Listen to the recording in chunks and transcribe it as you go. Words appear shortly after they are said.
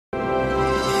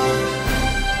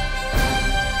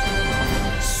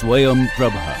Swayam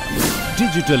Prabha.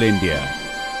 Digital India.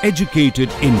 Educated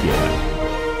India.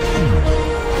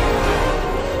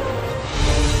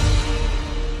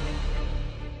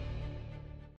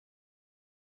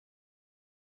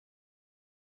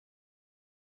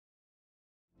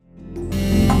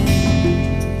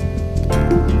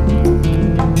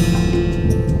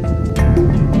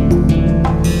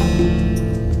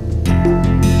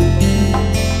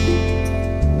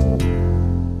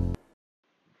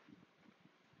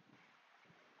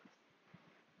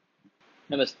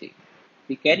 Namaste.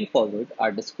 We carry forward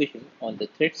our discussion on the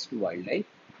threats to wildlife,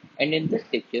 and in this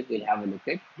lecture, we'll have a look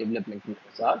at developmental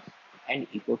hazards and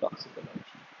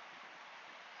ecotoxicology.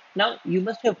 Now, you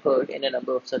must have heard in a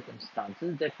number of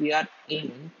circumstances that we are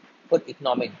aiming for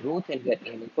economic growth and we are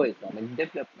aiming for economic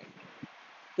development.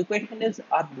 The question is,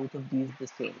 are both of these the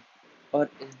same? Or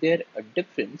is there a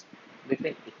difference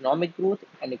between economic growth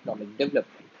and economic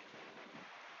development?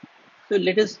 So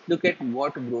let us look at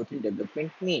what growth and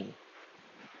development mean.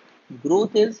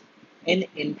 Growth is an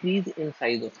increase in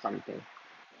size of something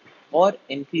or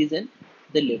increase in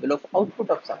the level of output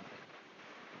of something.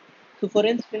 So, for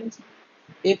instance,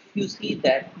 if you see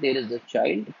that there is a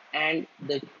child and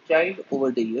the child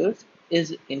over the years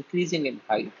is increasing in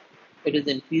height, it is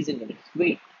increasing in its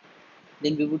weight,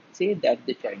 then we would say that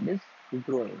the child is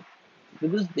growing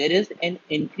because there is an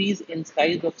increase in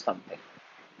size of something.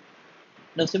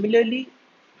 Now, similarly,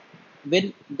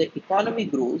 when the economy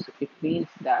grows, it means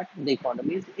that the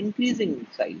economy is increasing in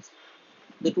size.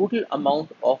 The total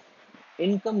amount of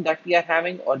income that we are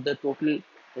having or the total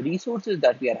resources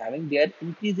that we are having, they are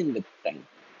increasing with time.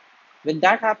 When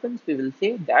that happens, we will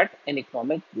say that an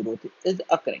economic growth is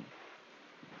occurring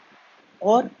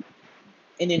or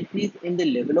an increase in the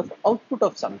level of output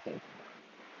of something.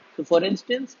 So, for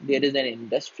instance, there is an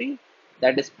industry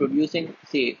that is producing,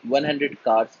 say, 100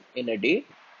 cars in a day,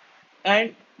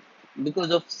 and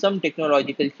because of some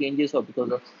technological changes or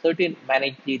because of certain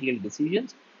managerial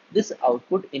decisions, this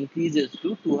output increases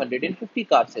to 250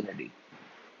 cars in a day.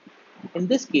 In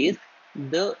this case,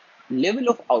 the level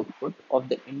of output of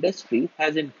the industry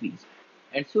has increased,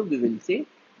 and so we will say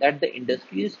that the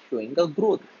industry is showing a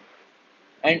growth.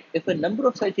 And if a number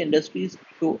of such industries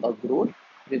show a growth,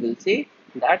 we will say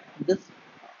that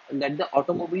the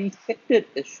automobile sector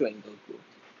is showing a growth.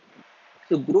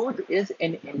 So growth is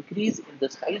an increase in the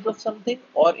size of something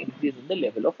or increase in the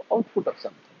level of output of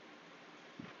something.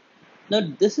 Now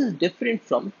this is different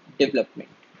from development.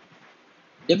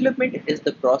 Development is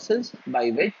the process by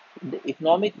which the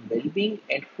economic well-being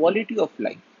and quality of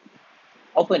life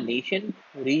of a nation,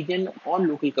 region, or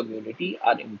local community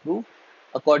are improved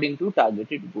according to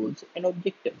targeted goals and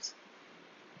objectives.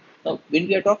 Now, when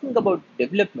we are talking about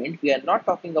development, we are not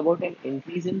talking about an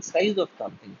increase in size of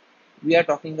something. We are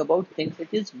talking about things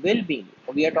such as well-being,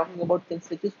 or we are talking about things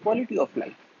such as quality of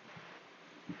life.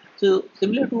 So,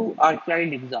 similar to our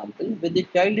child example, when the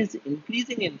child is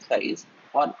increasing in size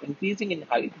or increasing in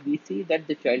height, we see that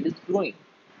the child is growing.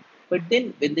 But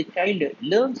then, when the child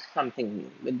learns something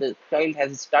new, when the child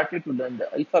has started to learn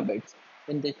the alphabets,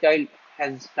 when the child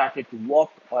has started to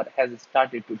walk or has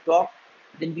started to talk,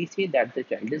 then we say that the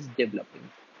child is developing.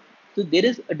 So, there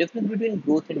is a difference between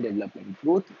growth and development.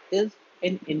 Growth is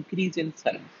an increase in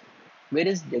size,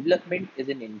 whereas development is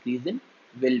an increase in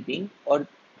well being or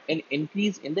an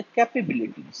increase in the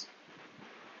capabilities.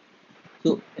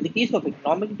 So, in the case of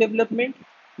economic development,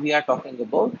 we are talking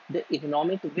about the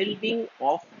economic well being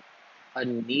of a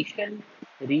nation,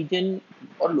 region,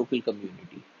 or local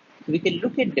community. So we can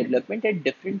look at development at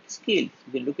different scales.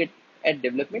 We can look at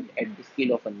development at the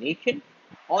scale of a nation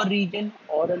or region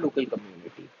or a local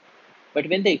community. But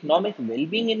when the economic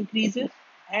well-being increases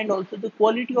and also the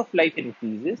quality of life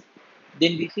increases,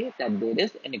 then we say that there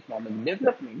is an economic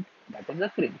development that is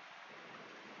occurring.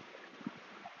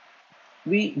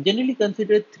 We generally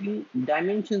consider three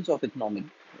dimensions of economic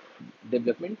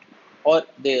development or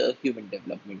the human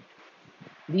development.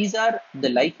 These are the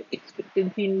life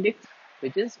expectancy index,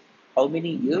 which is how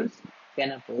many years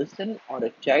can a person or a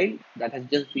child that has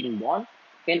just been born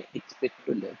can expect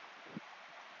to live.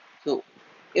 So,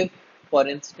 if for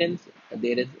instance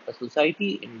there is a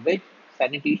society in which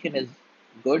sanitation is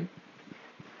good,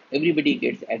 everybody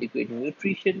gets adequate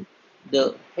nutrition,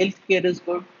 the healthcare is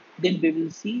good, then we will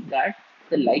see that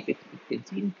the life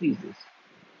expectancy increases.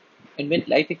 And when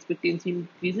life expectancy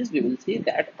increases, we will say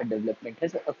that a development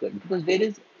has occurred because there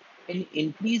is an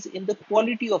increase in the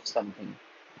quality of something.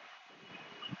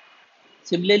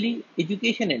 Similarly,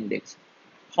 education index.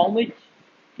 How much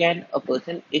can a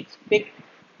person expect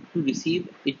to receive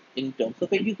it in terms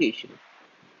of education?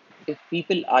 If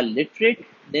people are literate,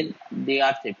 then they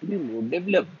are said to be more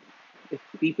developed. if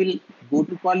people go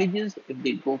to colleges, if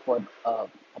they go for a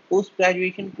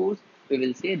post-graduation course, we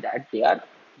will say that they are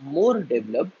more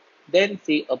developed than,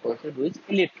 say, a person who is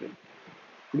illiterate.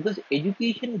 Because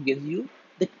education gives you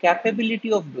the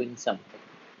capability of doing something.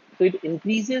 So it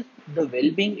increases the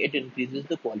well-being, it increases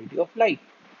the quality of life.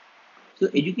 So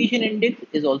education index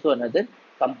is also another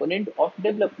component of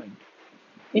development.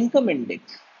 Income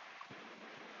index,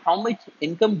 how much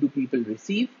income do people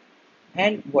receive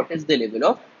and what is the level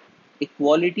of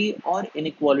equality or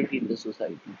inequality in the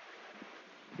society.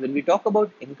 When we talk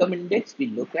about income index, we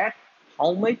look at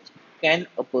how much can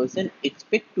a person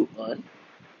expect to earn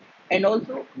and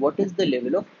also what is the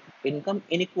level of income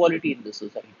inequality in the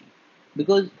society.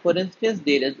 Because for instance,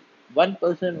 there is one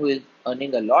person who is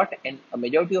earning a lot and a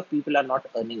majority of people are not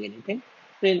earning anything.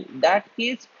 So in that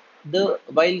case, the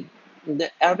while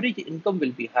the average income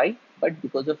will be high, but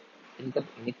because of income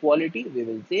inequality, we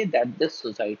will say that this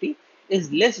society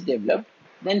is less developed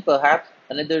than perhaps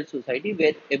another society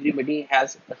where everybody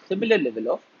has a similar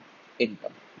level of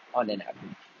income on an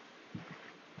average.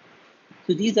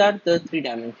 So these are the three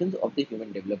dimensions of the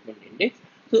Human Development Index.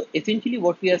 So essentially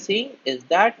what we are saying is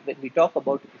that when we talk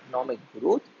about economic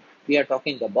growth, we are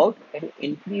talking about an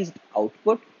increased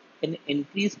output, an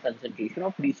increased concentration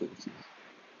of resources.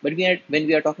 But when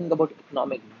we are talking about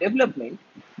economic development,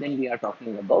 then we are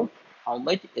talking about how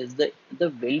much is the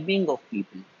well-being of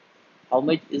people, how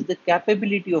much is the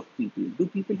capability of people, do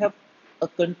people have a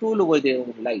control over their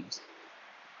own lives.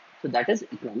 So that is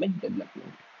economic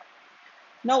development.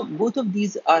 Now, both of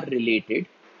these are related,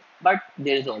 but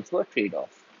there is also a trade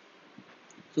off.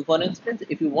 So, for instance,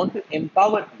 if you want to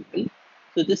empower people,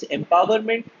 so this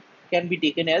empowerment can be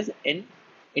taken as an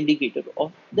indicator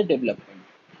of the development.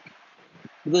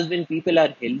 Because when people are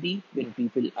healthy, when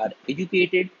people are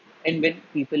educated, and when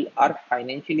people are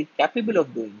financially capable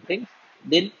of doing things,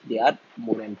 then they are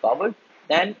more empowered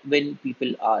than when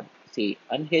people are, say,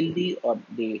 unhealthy or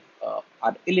they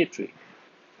are illiterate.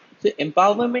 So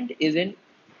empowerment is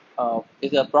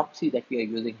a proxy that we are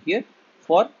using here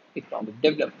for economic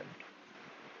development.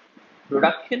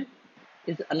 Production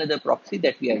is another proxy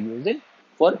that we are using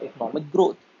for economic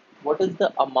growth. What is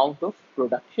the amount of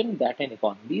production that an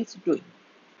economy is doing?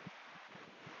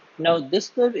 Now, this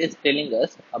curve is telling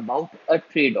us about a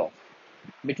trade-off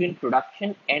between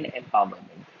production and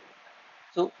empowerment.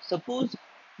 So, suppose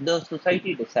the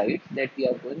society decides that we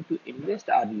are going to invest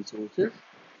our resources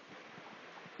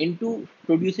into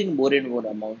producing more and more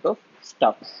amount of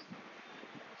stuffs.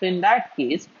 So in that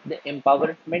case, the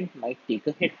empowerment might take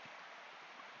a hit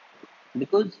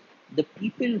because the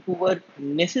people who were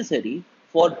necessary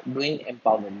for doing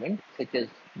empowerment, such as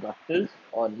doctors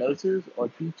or nurses or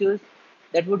teachers,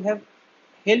 that would have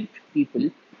helped people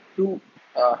to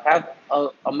have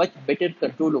a much better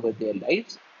control over their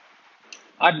lives,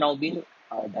 are now being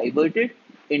diverted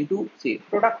into, say,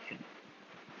 production.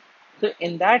 So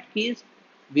in that case,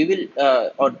 we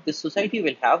will, or the society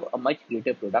will have a much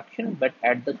greater production, but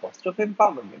at the cost of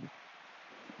empowerment.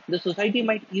 The society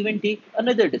might even take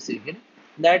another decision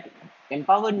that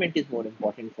empowerment is more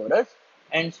important for us,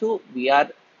 and so we are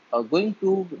going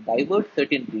to divert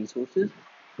certain resources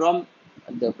from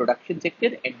the production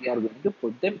sector and we are going to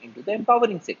put them into the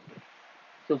empowering sector.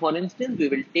 So, for instance, we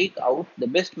will take out the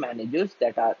best managers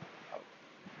that are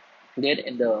there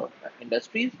in the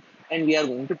industries and we are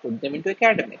going to put them into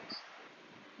academics.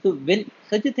 So when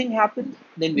such a thing happens,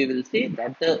 then we will say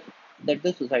that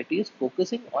the society is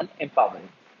focusing on empowering.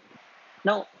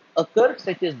 Now, a curve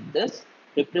such as this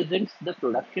represents the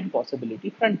production possibility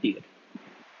frontier.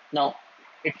 Now,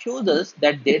 it shows us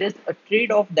that there is a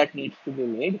trade-off that needs to be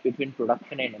made between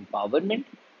production and empowerment,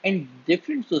 and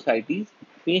different societies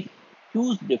may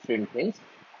choose different things.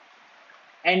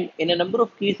 And in a number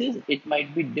of cases, it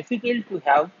might be difficult to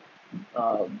have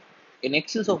uh, in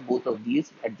excess of both of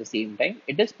these at the same time.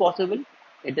 It is possible,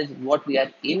 it is what we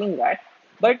are aiming at,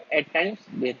 but at times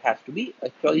there has to be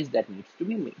a choice that needs to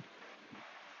be made.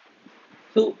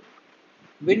 So,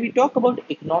 when we talk about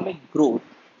economic growth,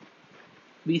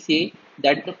 we say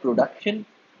that the production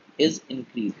is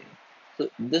increasing. So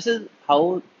this is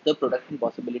how the production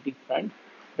possibility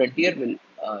frontier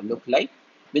will look like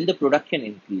when the production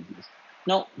increases.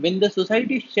 Now, when the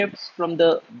society shifts from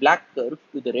the black curve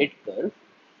to the red curve,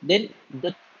 then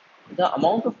the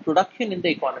amount of production in the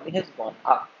economy has gone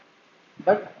up,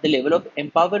 but the level of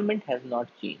empowerment has not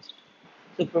changed.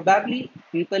 So probably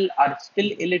people are still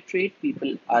illiterate,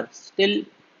 people are still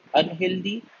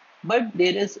unhealthy, but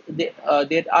there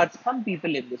are some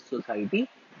people in this society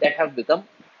that have become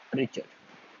richer.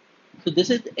 So this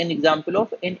is an example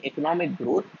of an economic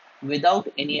growth without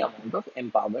any amount of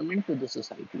empowerment to the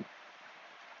society.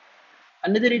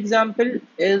 Another example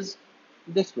is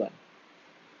this one,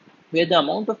 where the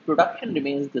amount of production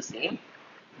remains the same,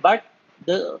 but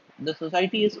the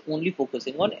society is only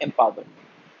focusing on empowerment.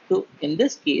 So in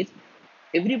this case,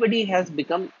 everybody has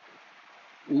become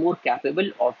more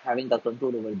capable of having the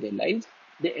control over their lives.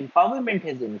 The empowerment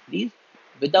has increased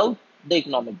without the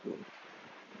economic growth.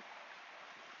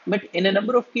 But in a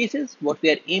number of cases, what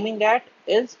we are aiming at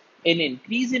is an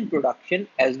increase in production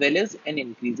as well as an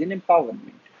increase in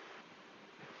empowerment.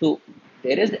 So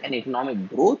there is an economic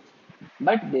growth,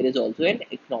 but there is also an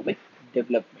economic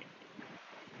development.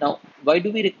 Now, why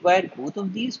do we require both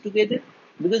of these together?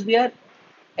 Because we are,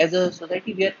 as a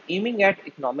society, we are aiming at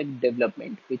economic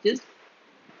development, which is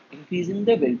increasing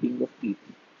the well-being of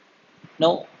people.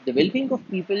 Now, the well-being of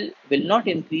people will not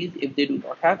increase if they do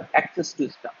not have access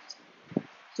to stuff.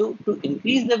 So, to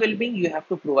increase the well-being, you have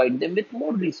to provide them with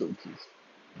more resources.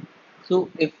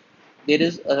 So, if there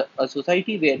is a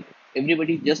society where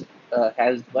everybody just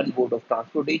has one mode of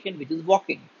transportation, which is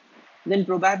walking, then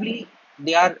probably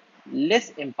they are less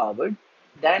empowered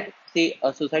than, say,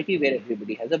 a society where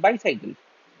everybody has a bicycle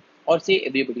or, say,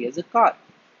 everybody has a car.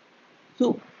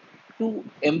 So, to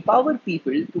empower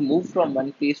people to move from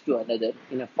one place to another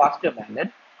in a faster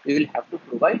manner, we will have to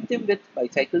provide them with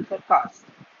bicycles or cars.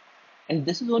 And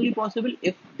this is only possible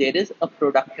if there is a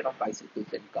production of bicycles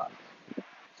and cars.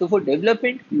 So, for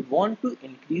development, we want to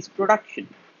increase production,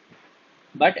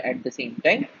 but at the same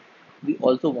time, we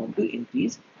also want to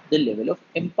increase the level of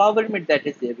empowerment that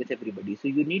is there with everybody. So,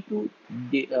 you need to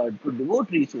devote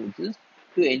resources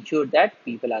to ensure that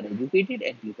people are educated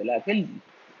and people are healthy.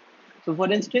 So,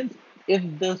 for instance,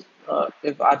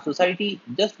 if our society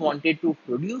just wanted to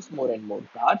produce more and more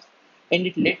cars, and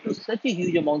it led to such a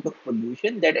huge amount of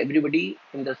pollution that everybody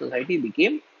in the society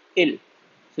became ill.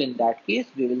 So, in that case,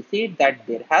 we will say that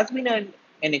there has been an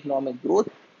economic growth,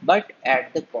 but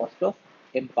at the cost of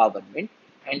empowerment.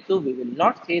 And so, we will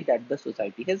not say that the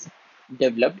society has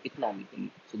developed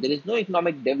economically. So, there is no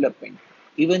economic development,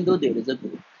 even though there is a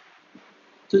growth.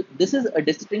 So, this is a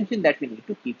distinction that we need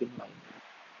to keep in mind.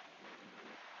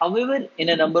 However, in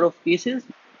a number of cases,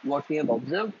 what we have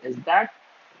observed is that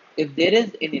if there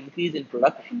is an increase in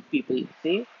production, people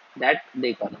say that the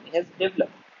economy has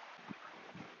developed.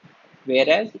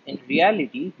 Whereas in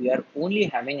reality, we are only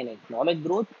having an economic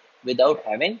growth without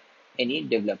having any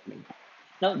development.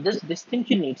 Now, this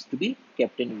distinction needs to be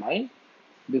kept in mind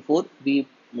before we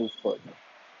move further.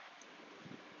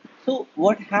 So,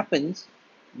 what happens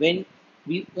when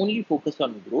we only focus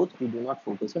on growth, we do not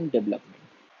focus on development?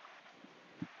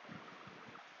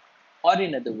 Or,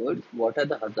 in other words, what are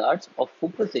the hazards of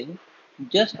focusing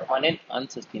just on an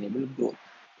unsustainable growth?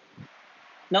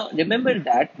 Now, remember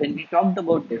that when we talked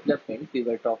about development, we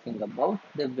were talking about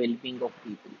the well being of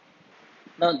people.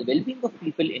 Now, the well being of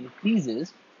people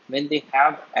increases when they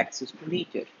have access to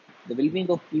nature. The well being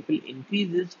of people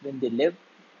increases when they live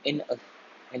in, a,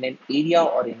 in an area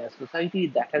or in a society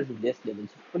that has less levels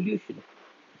of pollution.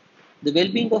 The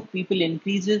well being of people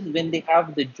increases when they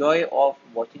have the joy of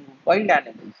watching wild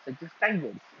animals such as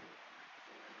tigers.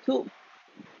 So,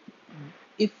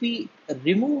 if we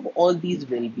remove all these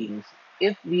well-beings,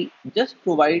 if we just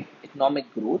provide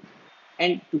economic growth,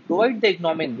 and to provide the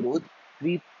economic growth,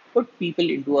 we put people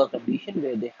into a condition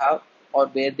where they have or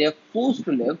where they are forced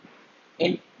to live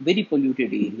in very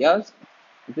polluted areas,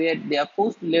 where they are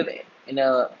forced to live in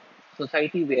a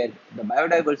society where the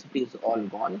biodiversity is all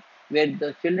gone, where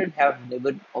the children have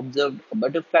never observed a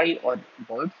butterfly or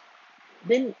birds,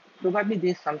 then probably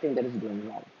there's something that is going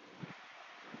wrong.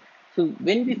 So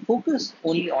when we focus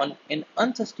only on an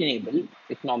unsustainable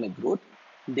economic growth,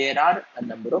 there are a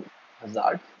number of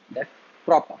hazards that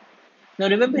crop up. Now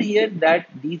remember here that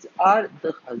these are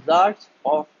the hazards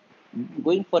of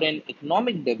going for an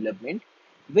economic development,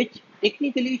 which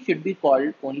technically should be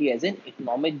called only as an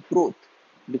economic growth,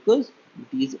 because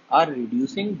these are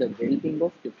reducing the well-being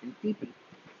of different people.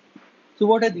 So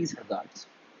what are these hazards?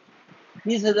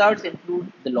 These hazards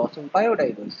include the loss of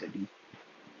biodiversity.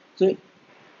 So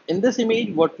in this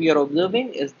image, what we are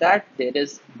observing is that there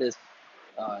is this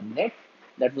net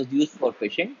that was used for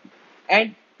fishing,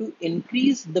 and to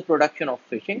increase the production of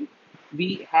fishing,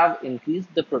 we have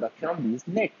increased the production of these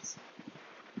nets,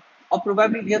 or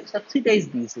probably we have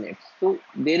subsidized these nets. So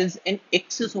there is an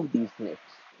excess of these nets.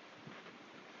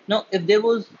 Now, if there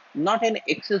was not an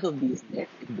excess of these nets,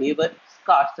 if they were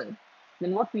scarcer,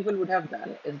 then what people would have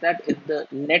done is that if the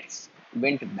nets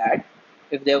went bad,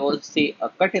 if there was, say, a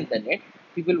cut in the net,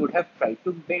 people would have tried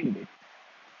to bend it.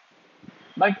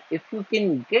 But if you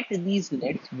can get these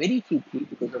nets very cheaply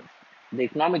because of the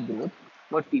economic growth,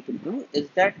 what people do is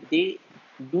that they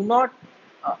do not,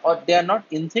 or they are not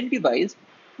incentivized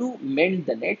to mend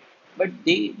the net, but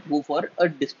they go for a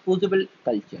disposable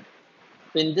culture.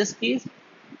 So in this case,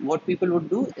 what people would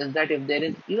do is that if there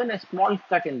is even a small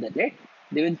cut in the net,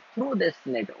 they will throw this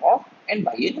net off and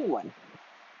buy a new one,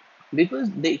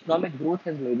 because the economic growth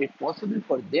has made it possible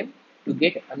for them to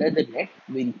get another net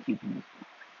very cheaply.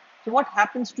 So what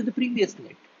happens to the previous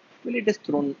net? Well, it is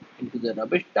thrown into the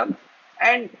rubbish dump,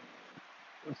 and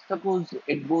suppose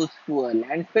it goes to a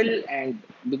landfill, and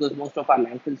because most of our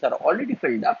landfills are already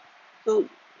filled up, so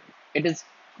it is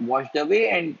washed away,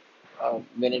 and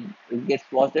when it gets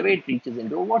washed away, it reaches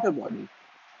into a water body.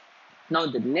 Now,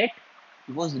 the net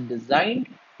was designed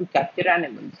to capture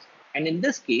animals, and in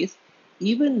this case,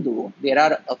 even though there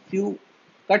are a few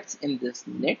cuts in this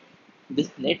net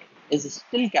is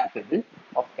still capable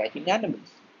of catching animals.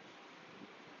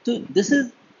 So, this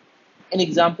is an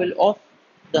example of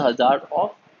the hazard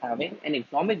of having an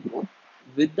economic growth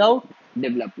without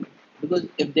development. Because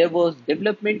if there was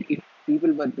development, if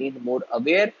people were made more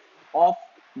aware of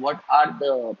what are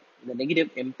the negative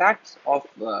impacts of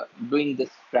doing this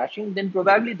trashing, then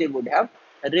probably they would have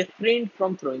refrained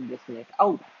from throwing this net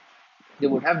out. They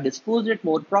would have disposed it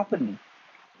more properly.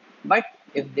 But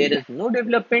if there is no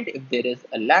development, if there is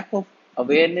a lack of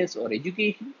awareness or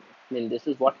education, then this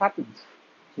is what happens.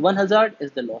 One hazard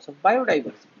is the loss of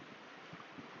biodiversity.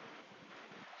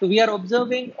 So we are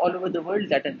observing all over the world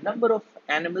that a number of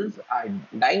animals are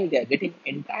dying. They are getting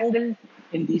entangled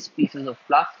in these pieces of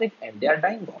plastic and they are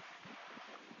dying off.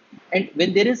 And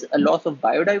when there is a loss of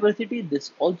biodiversity,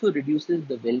 this also reduces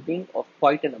the well-being of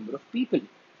quite a number of people,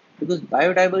 because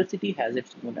biodiversity has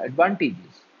its own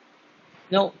advantages.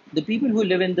 Now, the people who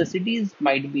live in the cities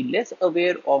might be less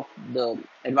aware of the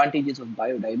advantages of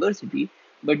biodiversity,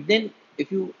 but then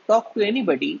if you talk to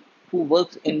anybody who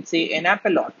works in, say, an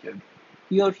apple orchard,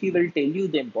 he or she will tell you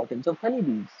the importance of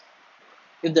honeybees.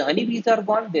 If the honeybees are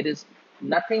gone, there is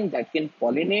nothing that can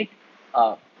pollinate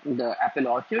the apple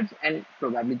orchards, and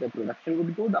probably the production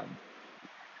would go down.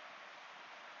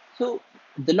 So,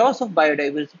 the loss of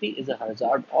biodiversity is a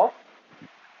hazard of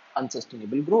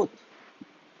unsustainable growth.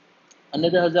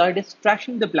 Another hazard is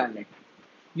trashing the planet.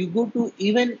 You go to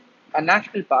even a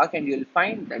national park and you'll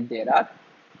find that there are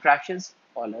trashes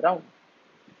all around.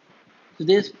 So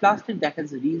there's plastic that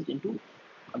has reached into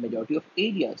a majority of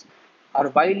areas. Our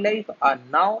wildlife are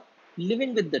now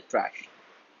living with the trash,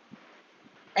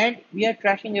 and we are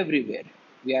trashing everywhere.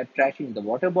 We are trashing the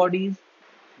water bodies.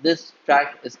 This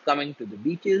trash is coming to the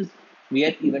beaches. We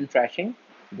are even trashing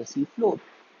the sea floor.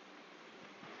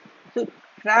 So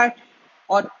trash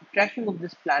or trashing of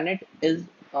this planet is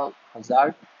a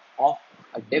hazard of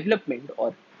a development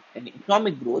or an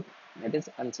economic growth that is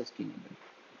unsustainable.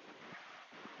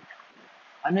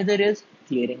 Another is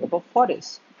clearing up of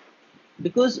forests,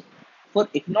 because for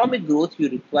economic growth you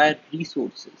require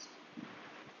resources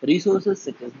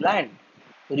such as land,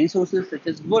 resources such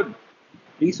as wood,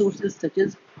 resources such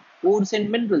as ores and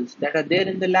minerals that are there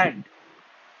in the land.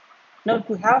 Now,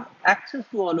 to have access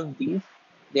to all of these,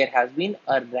 there has been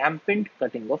a rampant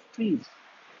cutting of trees,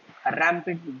 a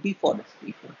rampant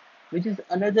deforestation, which is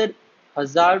another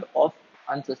hazard of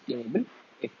unsustainable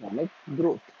economic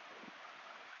growth.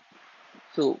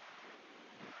 So,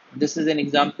 this is an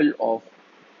example of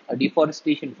a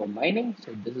deforestation for mining.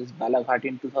 So, this is Balaghat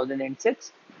in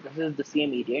 2006. This is the same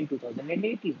area in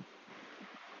 2018.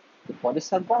 The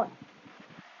forests are gone.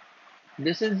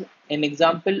 This is an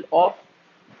example of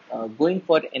going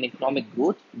for an economic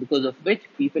growth, because of which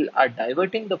people are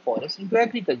diverting the forest into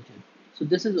agriculture. So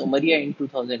this is Umaria in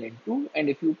 2002, and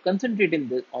if you concentrate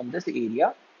on this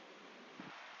area,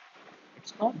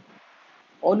 it's gone.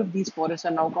 All of these forests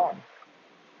are now gone.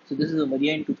 So this is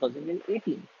Umaria in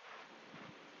 2018.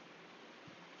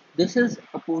 This is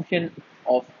a portion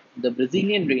of the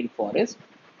Brazilian rainforest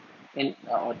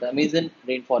or the Amazon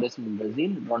rainforest in Brazil,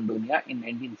 Rondônia, in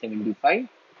 1975,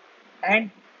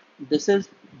 and this is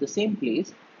the same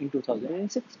place in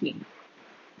 2016.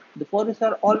 The forests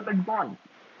are all but gone.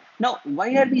 Now,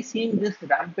 why are we seeing this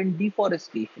rampant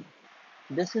deforestation?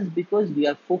 This is because we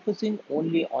are focusing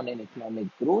only on an economic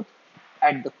growth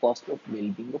at the cost of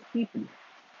well-being of people.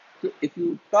 So, if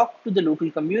you talk to the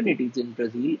local communities in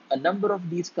Brazil, a number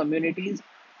of these communities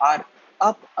are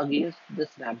up against this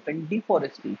rampant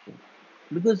deforestation,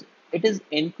 because it is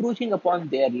encroaching upon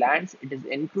their lands, it is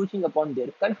encroaching upon their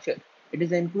culture, it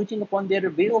is encroaching upon their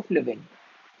way of living.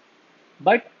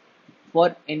 But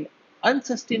for an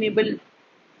unsustainable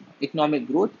economic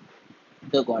growth,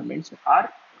 the governments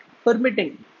are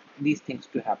permitting these things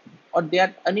to happen, or they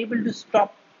are unable to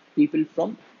stop people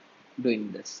from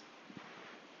doing this.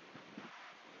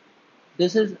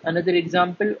 This is another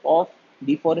example of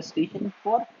deforestation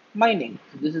for mining.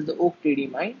 So this is the oak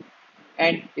trading mine,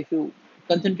 and if you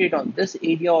concentrate on this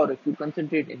area, or if you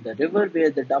concentrate in the river where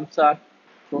the dumps are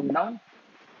thrown down,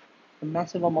 a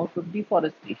massive amount of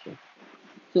deforestation.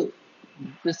 So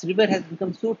this river has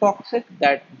become so toxic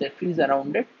that the trees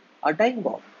around it are dying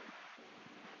off.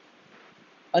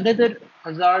 Another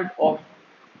hazard of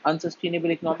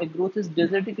unsustainable economic growth is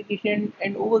desertification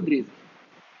and overgrazing.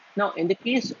 Now, in the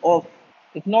case of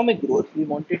economic growth, we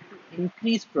wanted to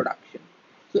increase production.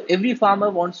 So every farmer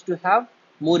wants to have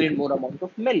more and more amount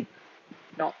of milk.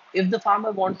 Now, if the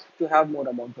farmer wants to have more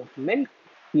amount of milk,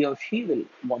 he or she will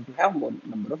want to have more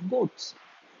number of goats.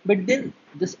 But then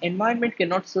this environment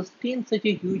cannot sustain such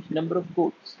a huge number of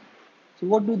goats. So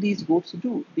what do these goats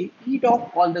do? They eat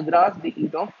off all the grass, they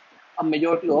eat off a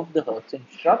majority of the herbs and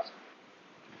shrubs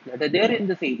that are there in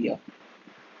this area,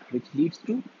 which leads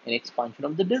to an expansion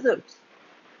of the deserts.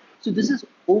 So this is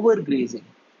overgrazing.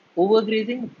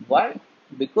 Overgrazing, why?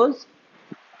 Because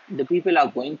the people are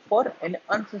going for an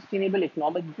unsustainable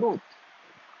economic growth.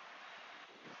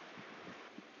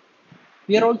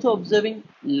 We are also observing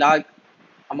large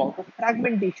amount of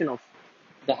fragmentation of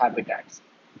the habitats.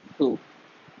 So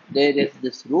there is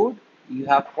this road, you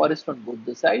have forest on both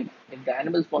the sides. If the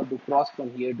animals want to cross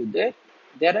from here to there,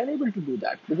 they are unable to do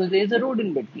that because there is a road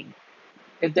in between.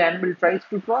 If the animal tries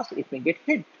to cross, it may get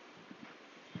hit.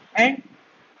 And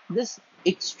this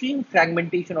extreme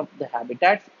fragmentation of the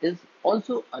habitats is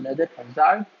also another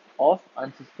hazard of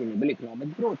unsustainable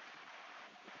economic growth.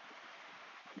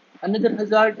 Another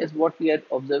hazard is what we are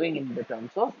observing in the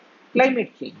terms of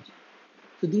climate change.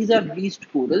 So these are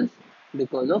bleached corals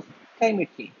because of climate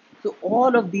change. So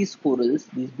all of these corals,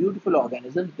 these beautiful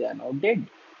organisms, they are now dead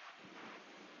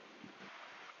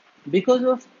because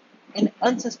of an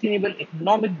unsustainable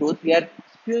economic growth. We are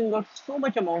spewing out so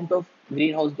much amount of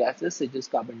greenhouse gases such as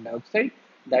carbon dioxide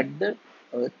that the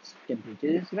Earth's temperature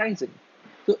is rising.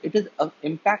 So it is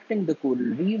impacting the coral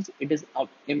reefs. It is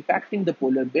impacting the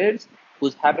polar bears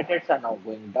whose habitats are now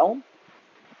going down.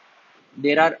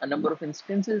 There are a number of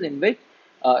instances in which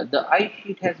the ice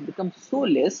sheet has become so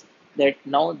less that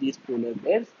now these polar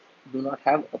bears do not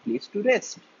have a place to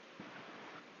rest.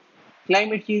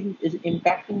 Climate change is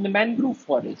impacting the mangrove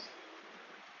forest.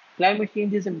 Climate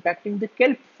change is impacting the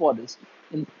kelp forest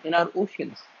in our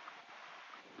oceans.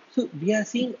 So we are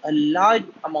seeing a large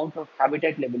amount of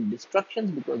habitat level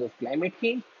destructions because of climate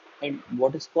change. And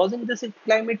what is causing this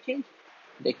climate change?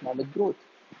 The economic growth,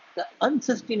 the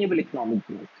unsustainable economic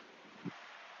growth.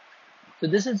 So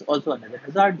this is also another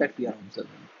hazard that we are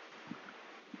observing.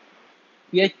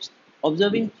 We are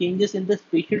observing changes in the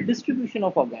spatial distribution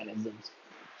of organisms.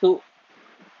 So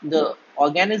the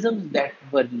organisms that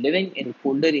were living in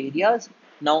colder areas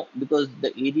now, because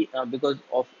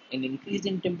of an increase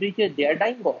in temperature, they are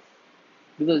dying off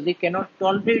because they cannot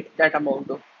tolerate that amount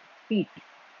of heat.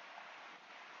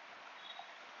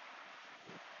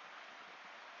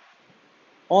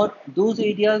 Or those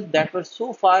areas that were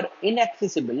so far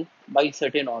inaccessible by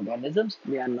certain organisms,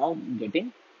 they are now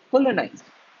getting colonized.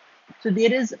 So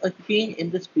there is a change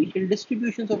in the spatial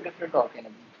distributions of different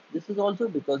organisms. This is also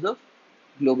because of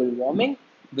global warming,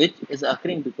 which is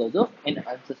occurring because of an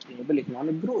unsustainable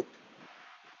economic growth.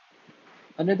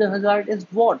 Another hazard is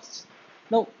wars.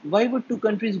 Now, why would two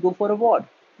countries go for a war?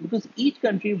 Because each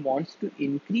country wants to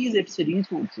increase its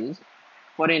resources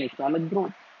for an economic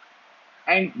growth.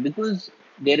 And because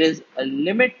there is a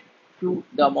limit to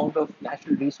the amount of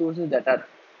natural resources that are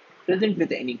present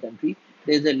with any country,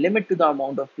 there is a limit to the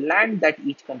amount of land that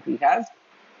each country has.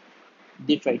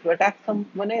 They try to attack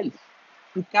someone else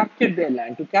to capture their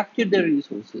land, to capture their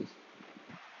resources,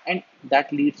 and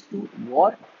that leads to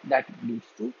war, that leads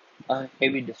to a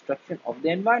heavy destruction of the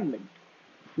environment.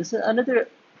 This is another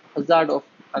hazard of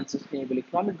unsustainable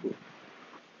economic growth.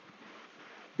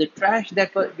 The trash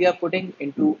that we are putting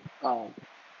into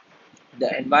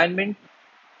the environment,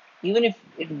 even if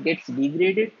it gets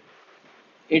degraded,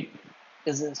 it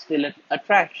is still a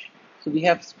trash. So we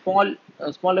have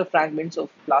smaller fragments of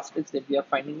plastics that we are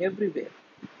finding everywhere.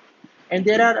 And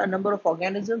there are a number of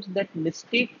organisms that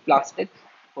mistake plastics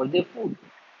for their food.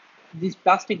 These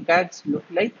plastic bags look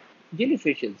like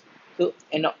jellyfishes. So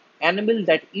an animal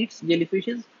that eats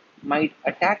jellyfishes might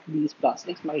attack these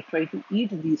plastics, might try to eat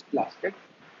these plastics.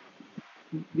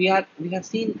 We have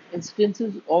seen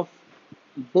instances of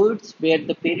birds where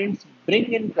the parents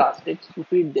bring in plastics to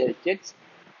feed their chicks,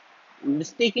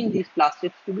 mistaking these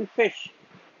plastics to be fish.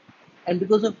 And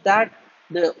because of that,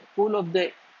 the whole of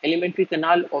the alimentary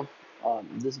canal of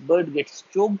this bird gets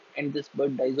choked and this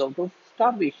bird dies out of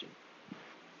starvation.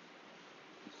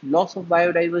 Loss of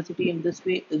biodiversity in this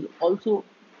way is also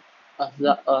a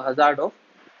hazard of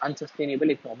unsustainable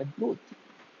economic growth.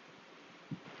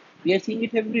 We are seeing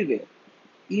it everywhere.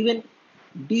 Even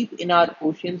deep in our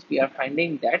oceans, we are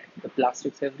finding that the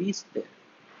plastics have reached there.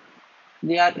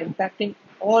 They are impacting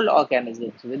all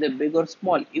organisms, whether big or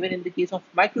small. Even in the case of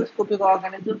microscopic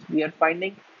organisms, we are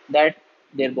finding that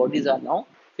their bodies are now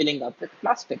filling up with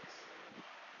plastics.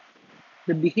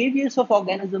 The behaviors of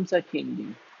organisms are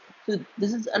changing. So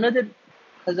this is another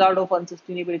hazard of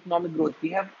unsustainable economic growth. We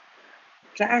have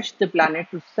trashed the planet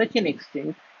to such an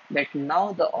extent that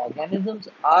now the organisms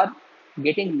are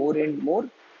getting more and more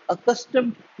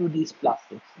accustomed to these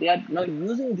plastics. They are now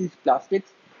using these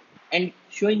plastics and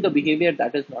showing a behavior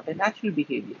that is not a natural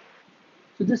behavior.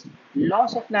 So this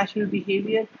loss of natural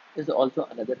behavior is also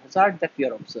another hazard that we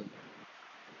are observing.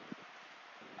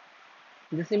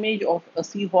 This image of a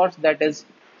seahorse that is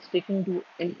sticking to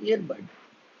an earbud,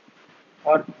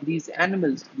 or these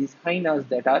animals, these hyenas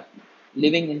that are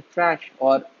living in trash,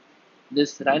 or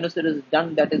this rhinoceros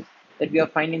dung that we are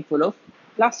finding full of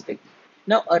plastics.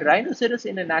 Now, a rhinoceros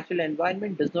in a natural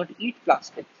environment does not eat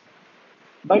plastics,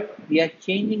 but we are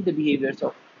changing the behaviors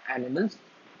of animals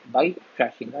by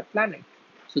trashing our planet.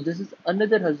 So this is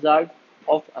another hazard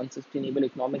of unsustainable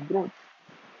economic growth.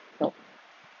 Now,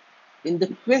 in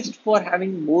the quest for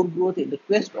having more growth, in the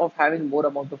quest of having more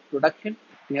amount of production,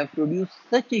 we have produced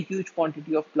such a huge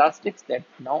quantity of plastics that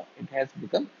now it has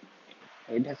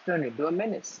turned into a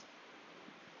menace.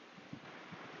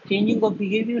 Changing of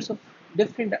behaviors of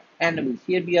different animals.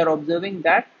 Here we are observing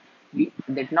that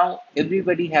that now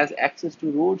everybody has access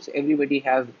to roads, everybody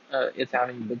has is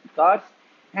having big cars,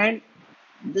 and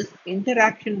this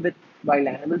interaction with wild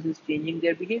animals is changing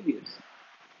their behaviors.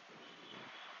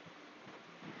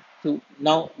 So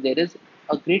now there is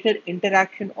a greater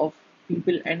interaction of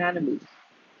people and animals.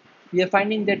 We are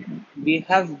finding that we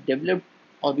have developed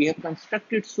or we have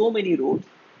constructed so many roads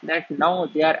that now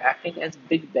they are acting as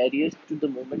big barriers to the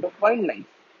movement of wildlife.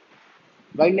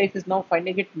 Wildlife is now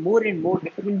finding it more and more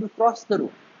difficult to cross the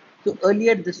road. So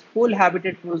earlier this whole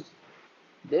habitat was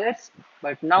theirs,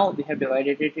 but now we have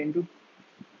divided it into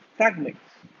fragments.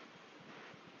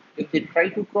 If they try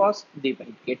to cross, they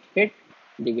might get hit,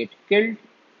 they get killed,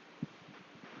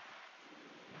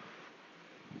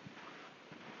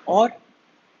 or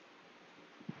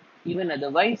even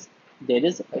otherwise, there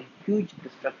is a huge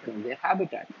destruction in their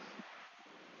habitats.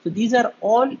 So these are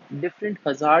all different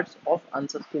hazards of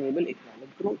unsustainable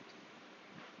economic growth.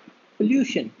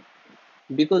 Pollution,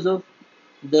 because of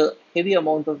the heavy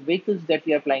amount of vehicles that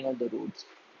we are flying on the roads.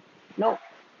 Now,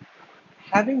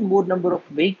 having more number of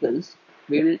vehicles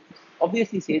will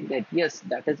obviously say that yes,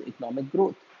 that is economic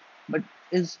growth. But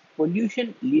is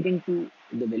pollution leading to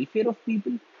the welfare of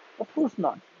people? Of course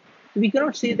not. So we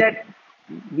cannot say that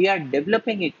we are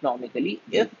developing economically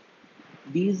if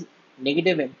these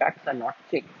negative impacts are not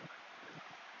checked.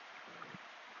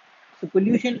 So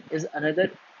pollution is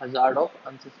another hazard of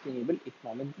unsustainable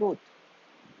economic growth.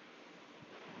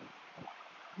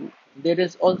 There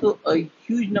is also a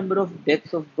huge number of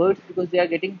deaths of birds because they are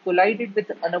getting collided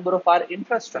with a number of our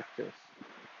infrastructures.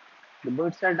 The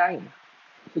birds are dying.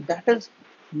 So that is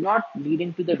not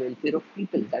leading to the welfare of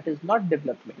people. That is not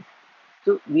development.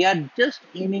 So we are just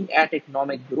aiming at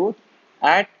economic growth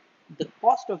at the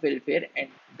cost of welfare, and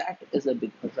that is a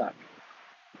big hazard.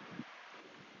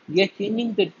 We are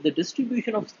changing the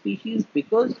distribution of species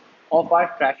because of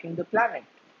our trashing the planet.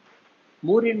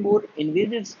 More and more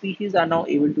invasive species are now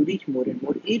able to reach more and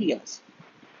more areas.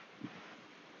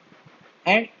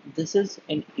 And this is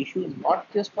an issue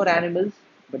not just for animals,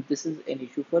 but this is an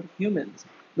issue for humans.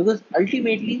 Because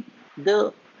ultimately,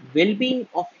 the well being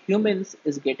of humans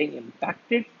is getting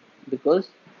impacted because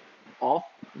of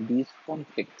these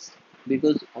conflicts,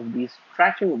 because of these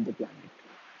trashing of the planet.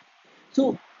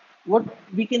 So, what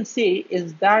we can say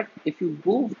is that if you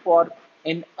go for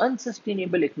an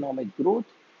unsustainable economic growth,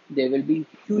 there will be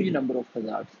huge number of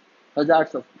hazards.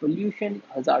 Hazards of pollution,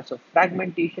 hazards of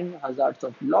fragmentation, hazards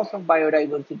of loss of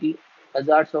biodiversity,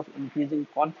 hazards of increasing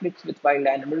conflicts with wild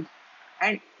animals,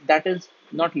 and that is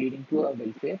not leading to a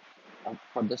welfare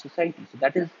for the society. So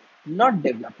that is not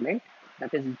development,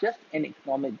 that is just an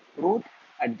economic growth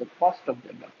at the cost of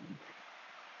development.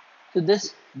 So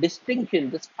this distinction,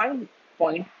 this fine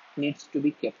point needs to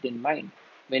be kept in mind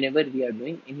whenever we are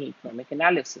doing any economic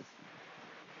analysis.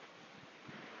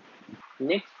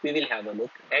 Next, we will have a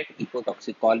look at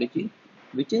ecotoxicology,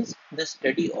 which is the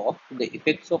study of the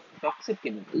effects of toxic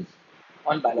chemicals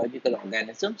on biological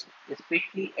organisms,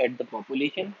 especially at the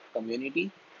population,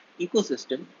 community,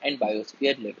 ecosystem, and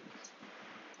biosphere levels.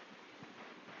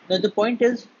 Now, the point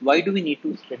is, why do we need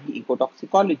to study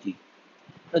ecotoxicology?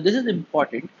 Now, this is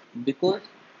important because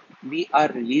we are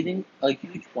releasing a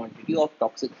huge quantity of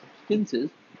toxic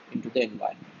substances into the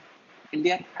environment. and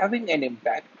they are having an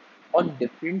impact on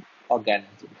different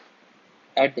organisms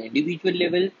at the individual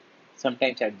level,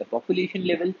 sometimes at the population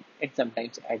level, and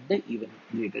sometimes at the even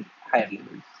greater higher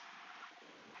levels.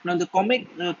 Now, the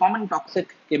common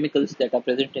toxic chemicals that are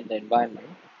present in the environment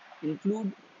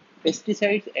include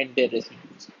pesticides and their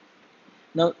residues.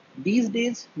 Now, these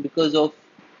days, because of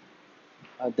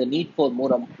the need for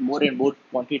more and more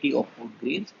quantity of food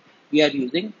grains, we are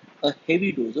using a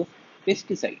heavy dose of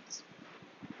pesticides.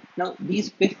 Now,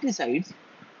 these pesticides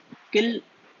kill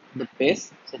the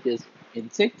pests such as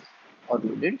insects or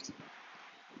rodents,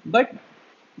 but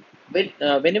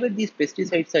whenever these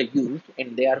pesticides are used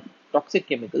and they are toxic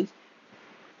chemicals,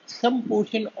 some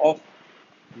portion of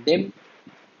them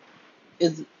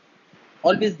is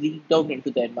always leaked out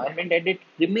into the environment and it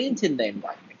remains in the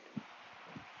environment.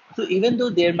 So even though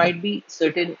there might be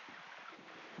certain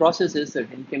processes,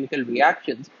 certain chemical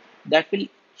reactions that will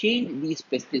change these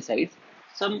pesticides,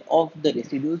 some of the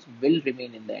residues will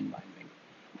remain in the environment.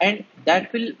 And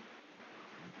that will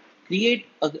create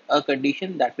a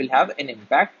condition that will have an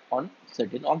impact on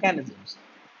certain organisms.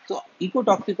 So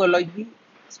ecotoxicology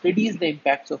studies the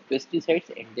impacts of pesticides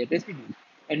and their residues.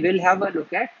 And we'll have a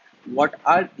look at what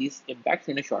are these impacts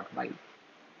in a short while.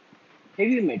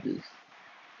 Heavy metals.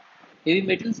 Heavy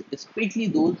metals, especially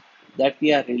those that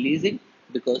we are releasing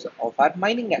because of our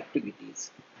mining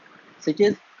activities, such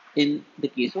as in the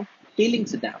case of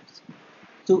tailings dams.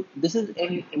 So this is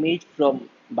an image from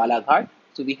Balaghat.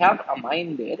 So we have a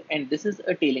mine there, and this is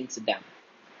a tailings dam.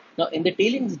 Now, in the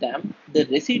tailings dam, the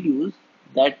residues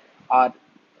that are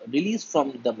released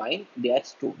from the mine, they are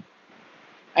stored.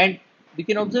 And we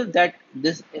can observe that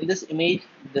this in this image,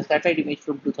 the satellite image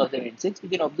from 2006, we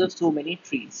can observe so many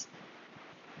trees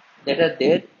that are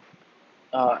there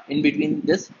in between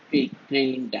this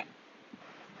trailing dam.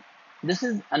 This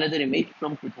is another image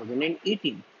from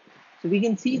 2018. So we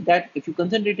can see that if you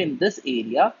concentrate in this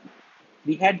area,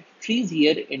 we had trees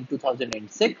here in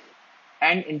 2006,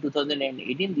 and in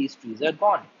 2018 these trees are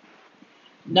gone.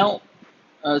 Now,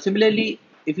 similarly,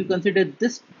 if you consider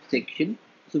this section,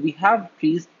 so we have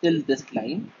trees till this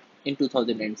line in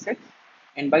 2006,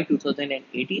 and by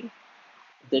 2018,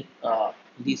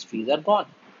 these trees are gone.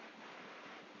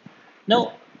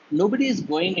 Now, nobody is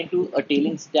going into a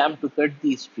tailings dam to cut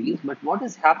these trees, but what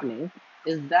is happening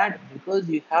is that because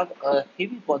you have a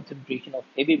heavy concentration of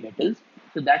heavy metals,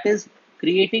 so that is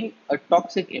creating a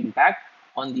toxic impact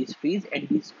on these trees, and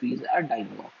these trees are dying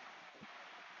off.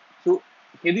 So,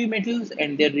 heavy metals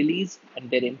and their release and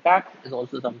their impact is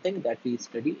also something that we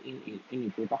study in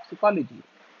ecotoxicology.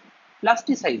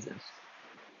 Plasticizers.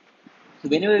 So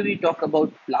whenever we talk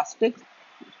about plastics,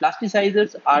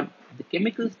 plasticizers are the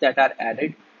chemicals that are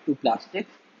added to plastics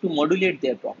to modulate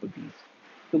their properties,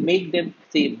 to make them,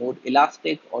 say, more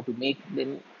elastic or to make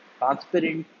them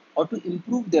transparent or to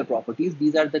improve their properties.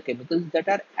 These are the chemicals that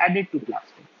are added to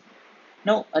plastics.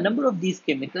 Now, a number of these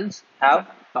chemicals have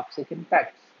toxic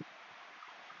impacts,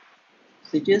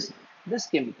 such as this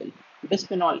chemical,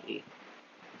 bisphenol A.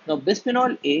 Now,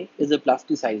 bisphenol A is a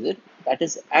plasticizer that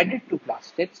is added to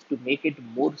plastics to make it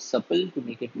more supple, to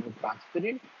make it more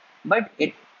transparent, but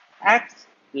it acts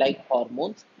like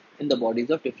hormones in the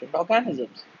bodies of different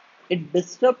organisms. It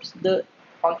disrupts the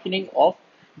functioning of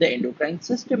the endocrine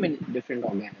system in different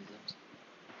organisms.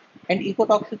 And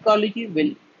ecotoxicology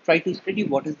will try to study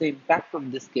what is the impact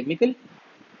of this chemical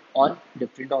on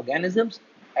different organisms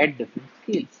at different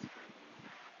scales.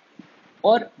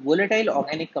 Or volatile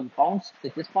organic compounds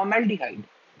such as formaldehyde.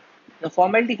 Now,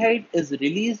 formaldehyde is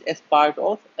released as part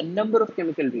of a number of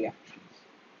chemical reactions,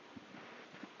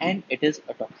 and it is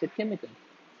a toxic chemical.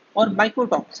 Or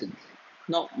mycotoxins.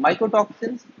 Now,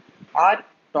 mycotoxins are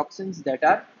toxins that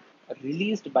are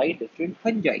released by different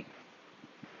fungi.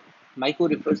 Myco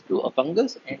refers to a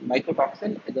fungus, and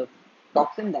mycotoxin is a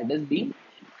toxin that is being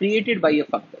created by a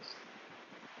fungus.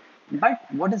 But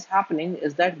what is happening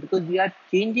is that because we are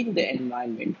changing the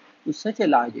environment to such a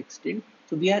large extent,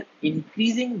 so we are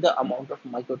increasing the amount of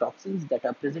mycotoxins that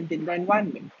are present in the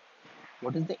environment.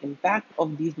 What is the impact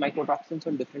of these mycotoxins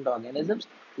on different organisms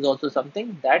is also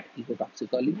something that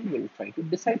ecotoxicology will try to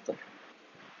decipher.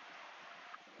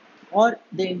 Or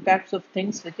the impacts of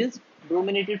things such as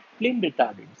brominated flame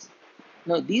retardants.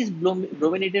 Now, these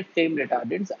brominated flame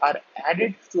retardants are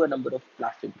added to a number of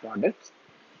plastic products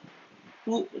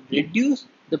to reduce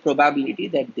the probability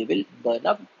that they will burn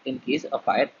up in case a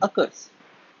fire occurs.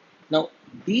 Now,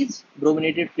 these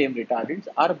brominated flame retardants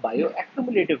are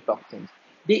bioaccumulative toxins.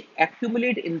 They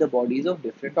accumulate in the bodies of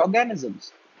different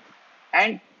organisms,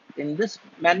 and in this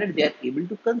manner, they are able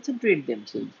to concentrate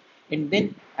themselves and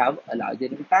then have a larger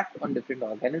impact on different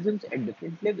organisms at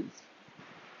different levels.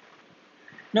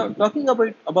 Now, talking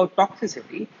about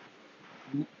toxicity,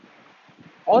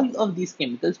 all of these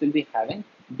chemicals will be having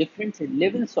different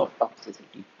levels of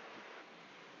toxicity.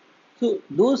 So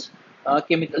those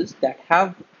chemicals that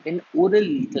have an oral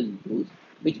lethal dose,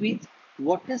 which means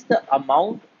what is the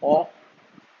amount of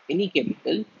any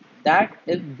chemical that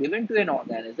is given to an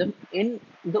organism in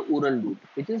the oral route,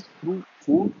 which is through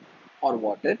food or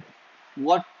water,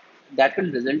 what that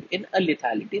will result in a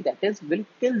lethality, that is will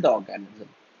kill the organism.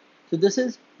 So this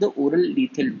is the oral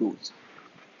lethal dose.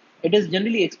 It is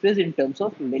generally expressed in terms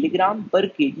of milligram per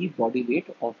kg body weight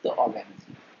of the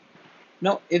organism.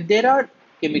 Now, if there are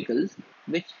chemicals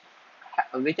which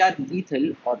which are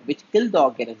lethal or which kill the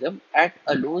organism at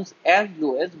a dose as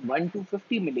low as 1 to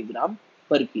 50 milligram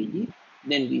per kg,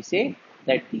 then we say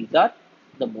that these are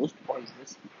the most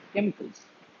poisonous chemicals.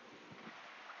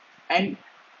 And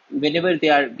whenever they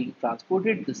are being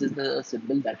transported, this is the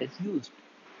symbol that is used.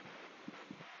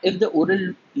 If the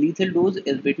oral lethal dose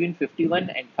is between 51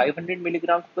 and 500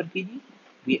 milligrams per kg,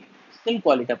 we still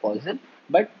call it a poison,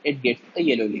 but it gets a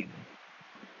yellow label.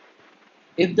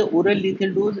 If the oral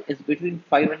lethal dose is between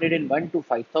 501 to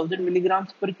 5000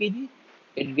 milligrams per kg,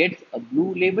 it gets a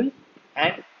blue label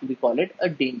and we call it a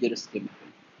dangerous chemical.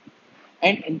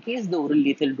 And in case the oral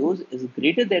lethal dose is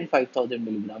greater than 5000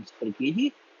 milligrams per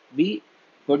kg, we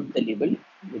put the label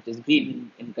which is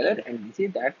green in color and we say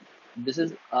that this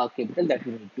is a chemical that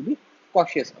we need to be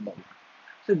cautious about.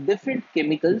 So different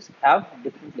chemicals have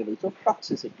different levels of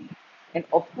toxicity. And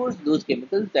of course, those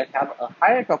chemicals that have a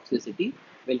higher toxicity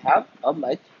will have a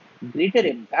much greater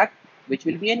impact, which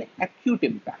will be an acute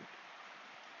impact.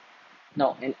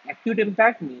 Now, an acute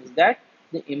impact means that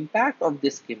the impact of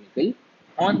this chemical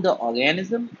on the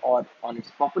organism or on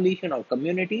its population or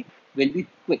community will be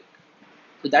quick.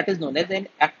 So that is known as an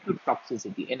acute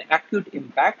toxicity, an acute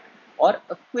impact or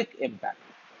a quick impact.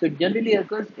 So it generally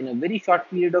occurs in a very short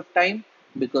period of time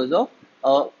because of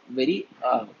a very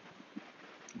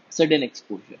sudden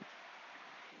exposure.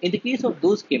 In the case of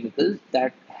those chemicals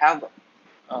that have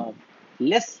uh,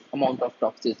 less amount of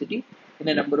toxicity, in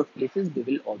a number of cases we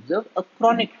will observe a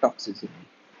chronic toxicity,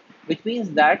 which means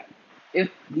that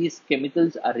if these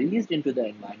chemicals are released into the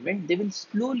environment, they will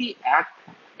slowly act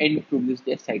and produce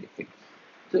their side effects.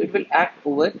 So it will act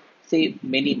over, say,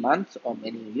 many months or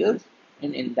many years.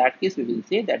 And in that case, we will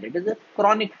say that it is a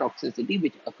chronic toxicity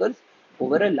which occurs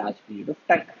over a large period of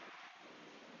time.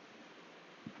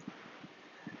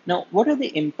 Now, what are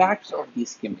the impacts of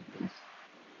these chemicals?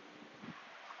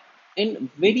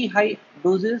 In very high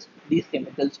doses, these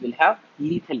chemicals will have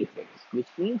lethal effects, which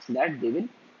means that they will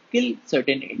kill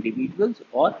certain individuals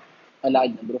or a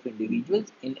large number of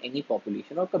individuals in any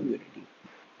population or community.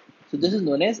 So this is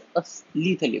known as a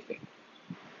lethal effect.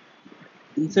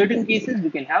 In certain cases,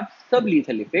 we can have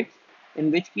sublethal effects,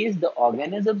 in which case the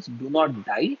organisms do not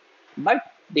die, but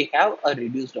they have a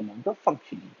reduced amount of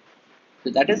functioning. So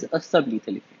that is a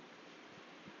sublethal effect.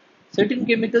 Certain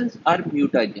chemicals are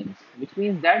mutagens, which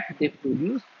means that they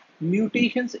produce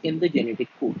mutations in the genetic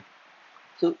code.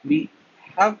 So we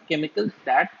have chemicals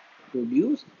that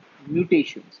produce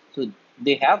mutations. So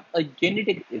they have a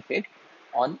genetic effect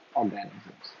on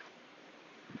organisms.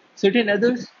 Certain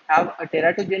others have a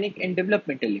teratogenic and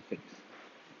developmental effects.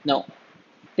 Now,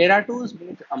 teratos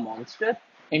means a monster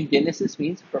and genesis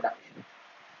means production.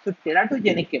 So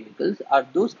teratogenic chemicals are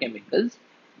those chemicals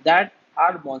that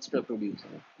are monster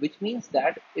producing, which means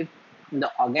that if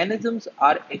the organisms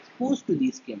are exposed to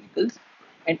these chemicals,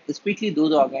 and especially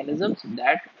those organisms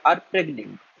that are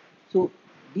pregnant, so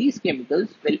these chemicals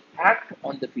will act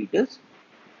on the fetus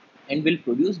and will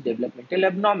produce developmental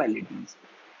abnormalities,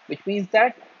 which means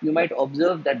that you might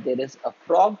observe that there is a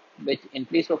frog which, in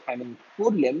place of having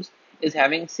 4 limbs, is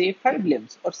having, say, 5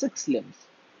 limbs or 6 limbs,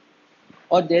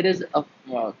 or there is a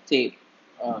say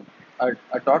uh,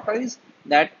 a tortoise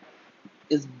that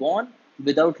is born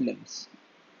without limbs.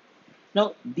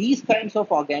 Now, these kinds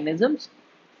of organisms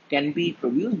can be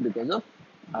produced because of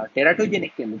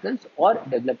teratogenic chemicals or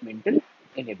developmental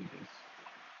inhibitors.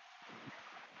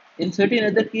 In certain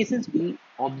other cases, we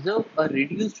observe a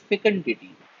reduced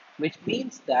fecundity, which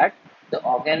means that the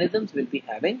organisms will be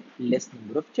having less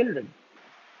number of children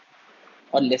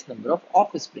or less number of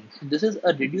offspring. So this is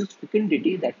a reduced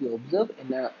fecundity that we observe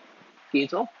in a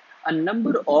case of a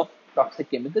number of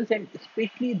toxic chemicals and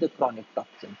especially the chronic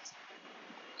toxins.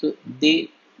 So they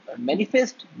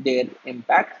manifest their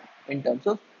impact in terms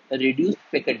of reduced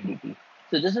fecundity.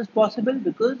 So this is possible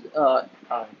because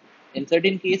in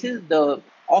certain cases the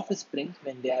offsprings,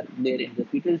 when they are there in the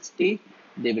fetal stage,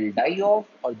 they will die off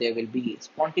or there will be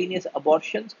spontaneous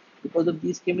abortions because of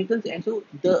these chemicals, and so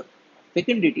the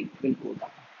fecundity will go down.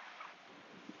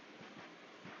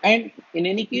 And in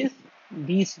any case,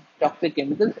 these toxic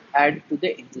chemicals add to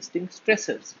the existing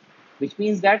stressors, which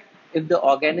means that if the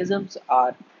organisms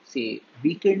are, say,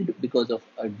 weakened because of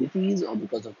a disease or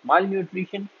because of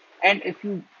malnutrition, and if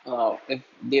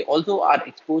they also are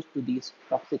exposed to these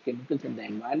toxic chemicals in the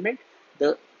environment,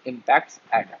 the impacts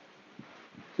add up.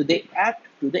 So they act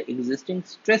to the existing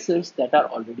stressors that are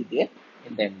already there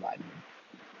in the environment.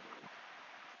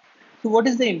 So what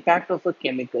is the impact of a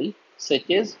chemical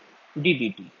such as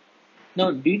DDT?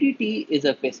 Now, DDT is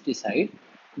a pesticide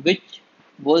which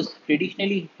was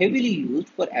traditionally heavily used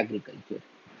for agriculture,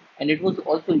 and it was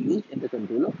also used in the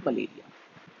control of malaria.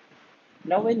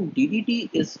 Now, when DDT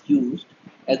is used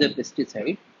as a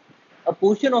pesticide, a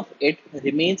portion of it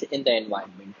remains in the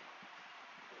environment.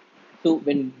 So,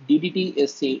 when DDT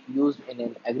is, say, used in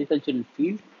an agricultural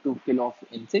field to kill off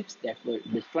insects that were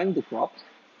destroying the crops,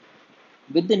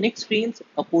 with the next rains,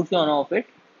 a portion of it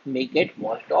may get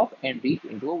washed off and reach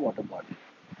into a water body.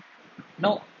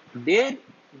 Now, their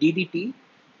DDT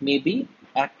may be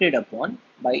acted upon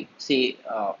by, say,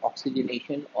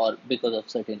 oxygenation or because of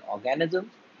certain organisms,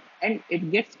 and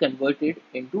it gets converted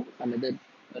into another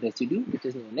residue which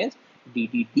is known as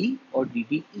DDD or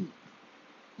DDE.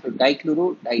 So,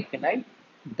 dichloro-diphenyl,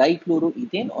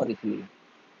 dichloroethane or ethylene.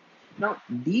 Now,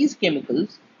 these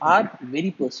chemicals are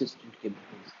very persistent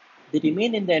chemicals. They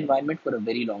remain in the environment for a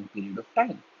very long period of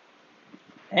time,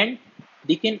 and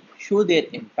they can show their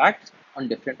impacts on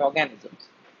different organisms.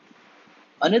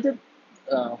 Another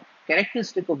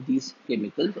characteristic of these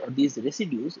chemicals or these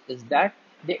residues is that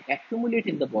they accumulate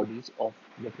in the bodies of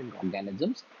different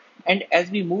organisms, and as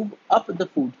we move up the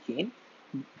food chain,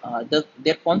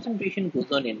 their concentration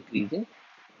goes on increasing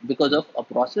because of a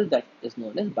process that is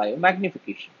known as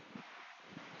biomagnification.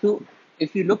 So,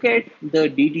 if you look at the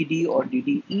DDD or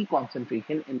DDE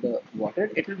concentration in the water,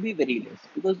 it will be very less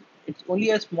because it's only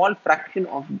a small fraction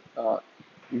of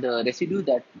the residue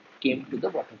that came to the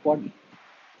water body.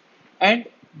 And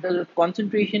the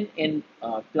concentration in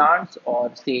plants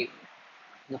or, say,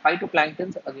 the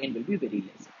phytoplanktons again will be very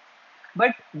less.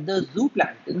 But the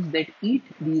zooplanktons that eat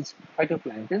these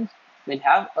phytoplanktons will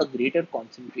have a greater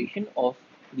concentration of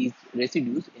these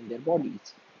residues in their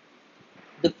bodies.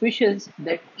 The fishes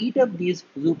that eat up these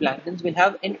zooplanktons will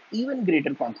have an even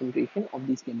greater concentration of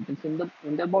these chemicals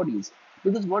in their bodies.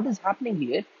 Because what is happening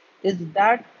here is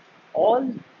that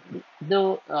all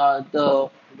the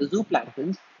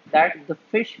zooplanktons that the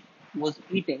fish was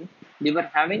eating, they were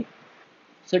having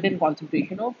certain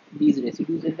concentration of these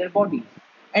residues in their bodies.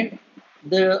 And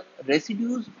the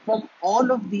residues from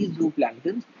all of these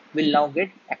zooplanktons will now get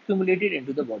accumulated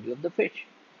into the body of the fish.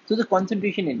 So the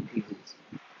concentration increases.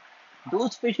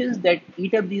 Those fishes that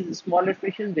eat up these smaller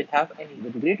fishes will have an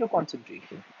even greater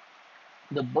concentration.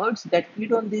 The birds that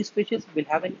feed on these fishes will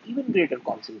have an even greater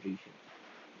concentration.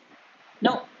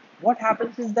 Now, what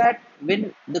happens is that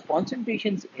when the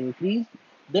concentrations increase,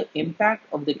 the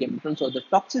impact of the chemicals or the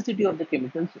toxicity of the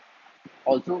chemicals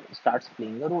also starts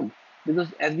playing a role. Because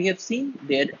as we have seen,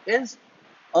 there is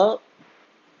a,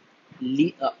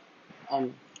 le- uh,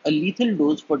 um, a lethal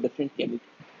dose for different chemicals.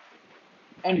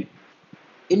 And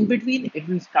in between, it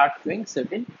will start showing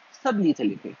certain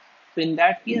sublethal effects. So in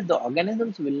that case, the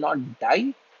organisms will not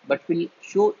die, but will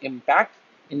show impacts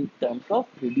in terms of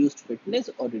reduced fitness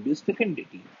or reduced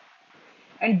fecundity.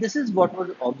 And this is what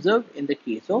was observed in the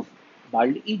case of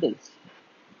bald eagles.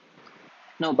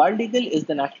 Now, bald eagle is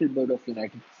the national bird of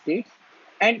United States,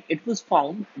 and it was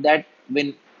found that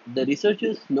when the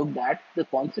researchers looked at the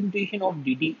concentration of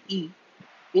DDE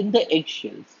in the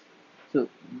eggshells, so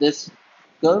this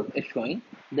curve is showing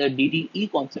the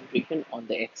DDE concentration on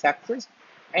the x-axis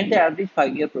and the average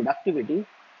 5-year productivity,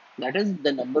 that is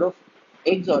the number of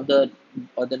eggs or the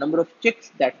number of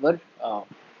chicks uh,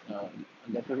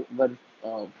 that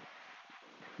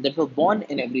that were born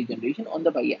in every generation on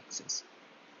the y-axis.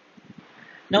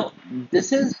 Now,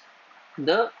 this is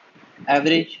the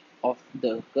average of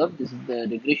the curve. This is the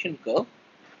regression curve,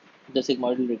 the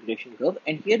sigmoidal regression curve.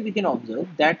 And here we can observe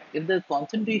that if the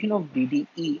concentration of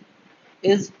DDE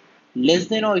is less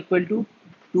than or equal to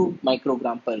 2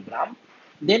 microgram per gram,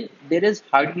 then there is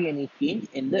hardly any change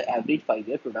in the average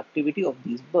 5-year productivity of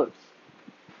these birds.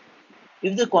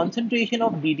 If the concentration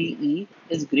of DDE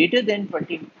is greater than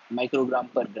 20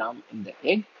 microgram per gram in the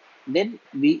egg, then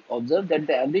we observe that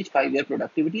the average 5-year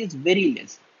productivity is very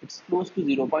less. It's close to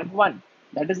zero point 0.1.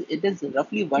 That is, it is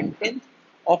roughly 1/10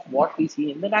 of what we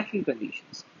see in the natural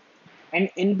conditions. And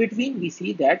in between, we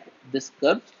see that this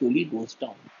curve slowly goes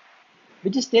down,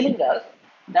 which is telling us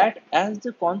that as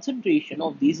the concentration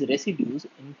of these residues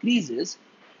increases,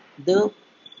 the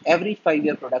average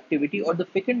 5-year productivity or the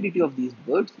fecundity of these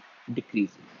birds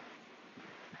decreases.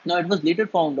 Now, it was later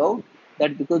found out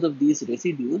that because of these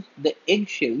residues, the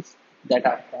eggshells that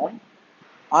are formed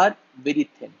are very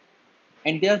thin.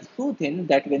 And they are so thin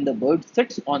that when the bird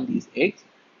sits on these eggs,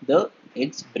 the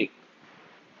eggs break.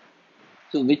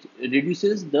 So, which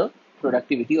reduces the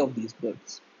productivity of these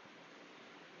birds.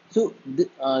 So,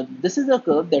 this is a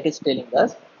curve that is telling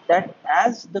us that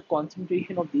as the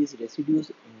concentration of these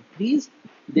residues increase,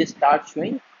 they start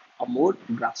showing a more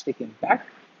drastic impact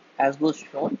as was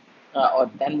shown or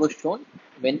than was shown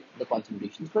when the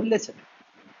concentrations were lesser.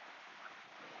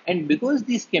 And because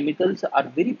these chemicals are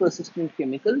very persistent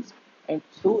chemicals, and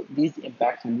so these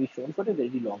impacts will be shown for a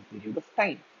very long period of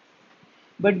time.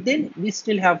 But then we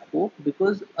still have hope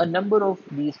because a number of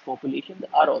these populations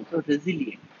are also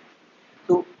resilient.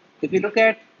 So if you look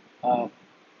at uh,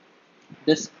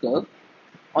 this curve,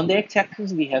 on the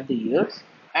x-axis we have the years,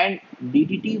 and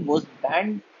DDT was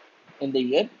banned in the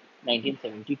year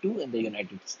 1972 in the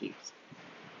United States.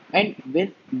 And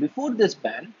when before this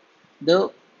ban,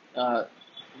 the uh,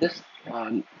 this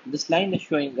this line is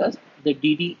showing us the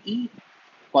DDE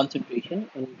concentration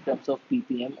in terms of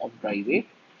ppm of dry weight,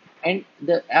 and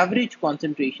the average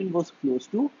concentration was close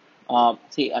to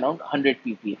say around 100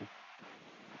 ppm.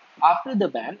 After the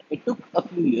ban, it took a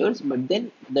few years, but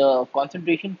then the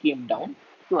concentration came down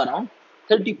to around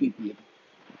 30 ppm.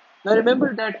 Now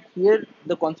remember that here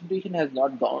the concentration has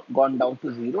not gone down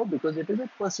to zero because it is a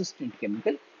persistent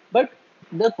chemical, but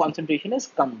the concentration has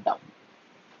come down.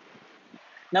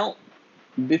 Now,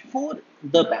 before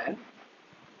the ban,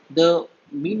 the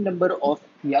mean number of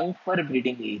young per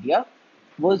breeding area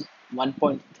was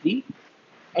 1.3,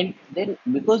 and then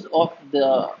because of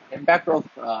the impact of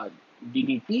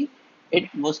DDT,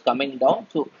 it was coming down.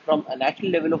 So from a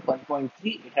natural level of 1.3,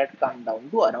 it had come down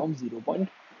to around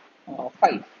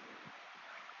 0.5.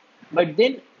 But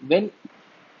then when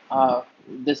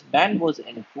this ban was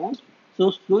enforced,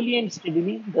 so slowly and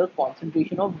steadily the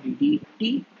concentration of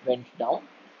DDT went down,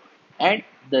 and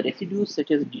the residues such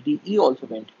as DDE also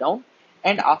went down.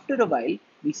 And after a while,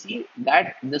 we see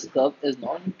that this curve is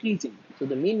now increasing. So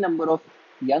the mean number of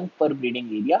young per breeding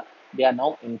area, they are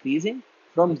now increasing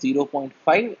from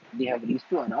 0.5, they have reached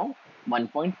to around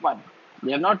 1.1.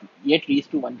 They have not yet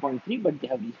reached to 1.3, but they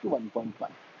have reached to 1.1.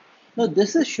 Now,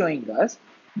 this is showing us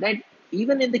that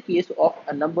even in the case of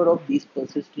a number of these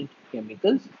persistent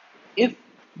chemicals, if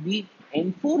we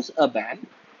enforce a ban,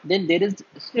 then there is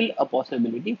still a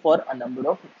possibility for a number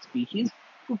of species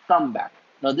to come back.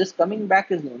 Now, this coming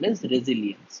back is known as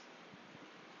resilience.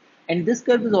 And this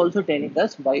curve is also telling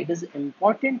us why it is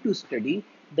important to study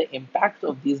the impacts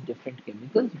of these different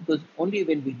chemicals, because only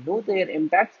when we know their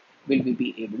impacts will we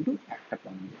be able to act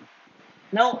upon them.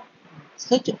 Now,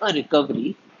 such a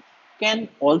recovery can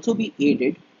also be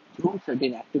aided through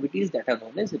certain activities that are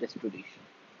known as restoration.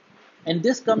 And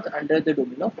this comes under the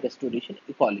domain of restoration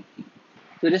ecology.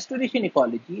 So, restoration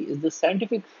ecology is the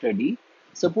scientific study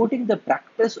supporting the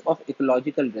practice of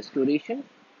ecological restoration,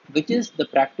 which is the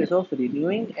practice of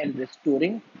renewing and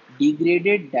restoring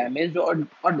degraded, damaged, or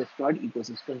destroyed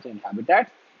ecosystems and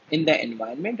habitats in the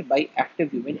environment by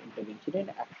active human intervention and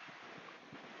action.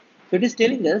 So it is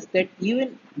telling us that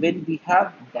even when we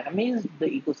have damaged the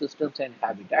ecosystems and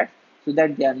habitats so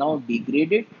that they are now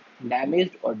degraded,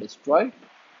 damaged, or destroyed,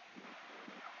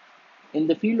 in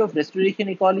the field of restoration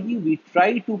ecology, we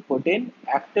try to put in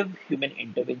active human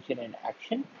intervention and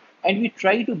action, and we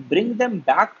try to bring them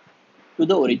back to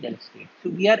the original state. So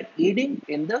we are aiding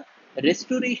in the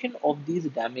restoration of these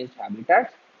damaged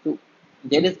habitats. So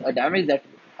there is a damage that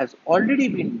has already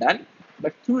been done,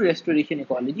 but through restoration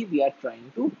ecology, we are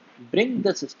trying to bring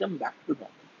the system back to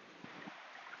normal.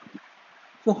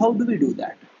 So how do we do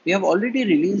that? We have already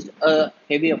released a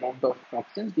heavy amount of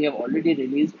toxins. We have already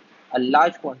released a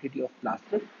large quantity of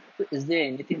plastic. So is there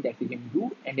anything that we can do?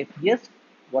 And if yes,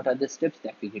 what are the steps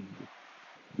that we can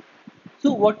do?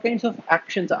 So what kinds of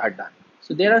actions are done?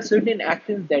 So there are certain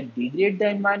actions that degrade the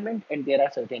environment, and there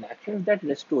are certain actions that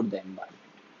restore the environment.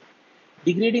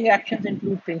 Degrading actions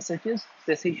include things such as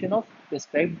cessation of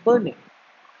prescribed burning.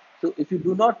 So if you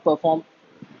do not perform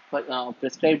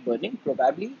prescribed burning,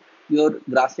 probably your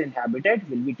grassland habitat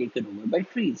will be taken over by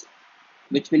trees,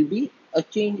 which will be a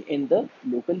change in the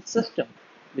local system,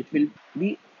 which will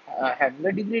be having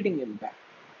a degrading impact.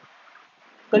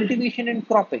 Cultivation and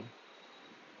cropping.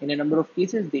 In a number of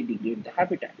cases, they degrade the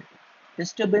habitat.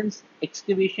 Disturbance,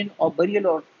 excavation, or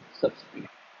burial of substrate.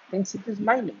 Things such as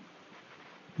mining.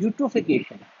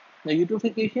 Eutrophication. Now,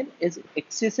 eutrophication is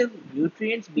excessive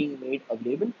nutrients being made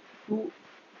available to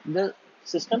the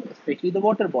system, especially the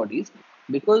water bodies,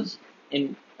 because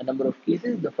in a number of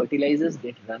cases, the fertilizers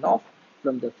get run off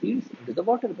from the fields into the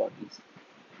water bodies.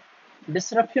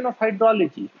 Disruption of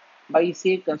hydrology by,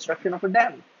 say, construction of a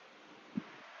dam.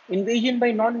 Invasion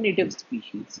by non-native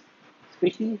species,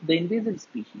 especially the invasive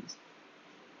species.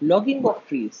 Logging of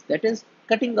trees, that is,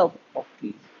 cutting of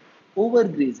trees.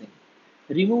 Overgrazing.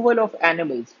 Removal of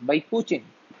animals by poaching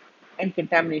and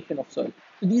contamination of soil.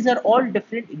 So these are all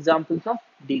different examples of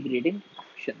degrading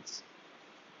actions.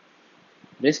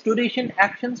 Restoration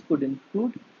actions could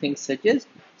include things such as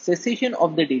cessation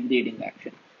of the degrading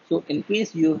action. So, in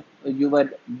case you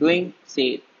were doing,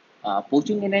 say,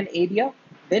 poaching in an area,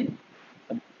 then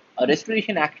a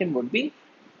restoration action would be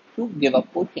to give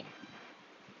up poaching.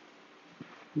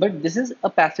 But this is a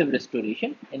passive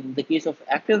restoration. In the case of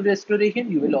active restoration,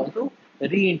 you will also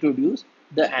reintroduce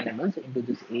the animals into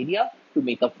this area to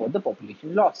make up for the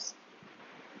population loss.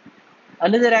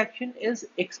 Another action is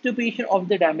extirpation of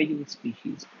the damaging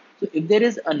species. So if there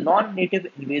is a non-native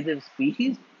invasive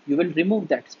species, you will remove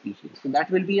that species. So that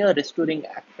will be a restoring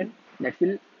action that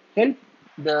will help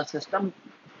the system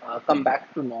come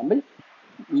back to normal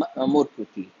more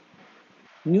quickly.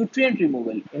 Nutrient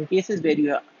removal. In cases where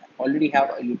you already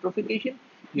have a eutrophication,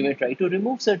 you may try to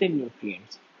remove certain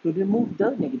nutrients to remove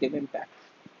the negative impacts.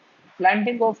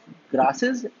 Planting of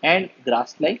grasses and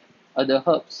grass-like other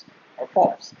herbs or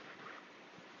forbs.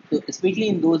 So especially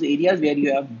in those areas where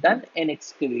you have done an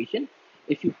excavation,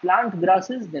 if you plant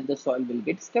grasses, then the soil will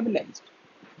get stabilized.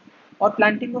 Or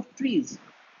planting of trees,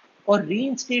 or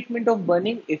reinstatement of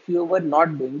burning if you were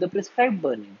not doing the prescribed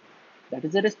burning. That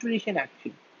is a restoration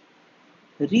action.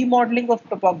 Remodeling of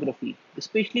topography,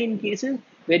 especially in cases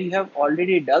where you have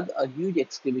already dug a huge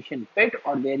excavation pit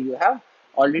or where you have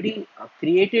already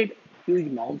created huge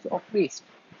mounds of waste.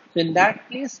 So in that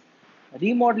case,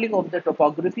 remodeling of the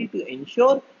topography to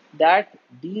ensure that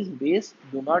these wastes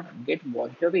do not get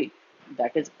washed away.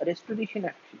 That is a restoration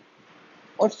action.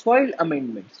 Or soil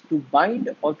amendments to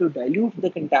bind or to dilute the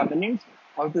contaminants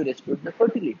or to restore the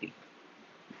fertility.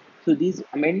 So these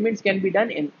amendments can be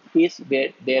done in case where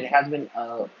there has been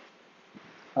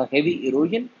a heavy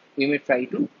erosion. We may try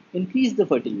to increase the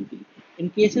fertility. In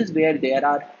cases where there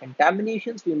are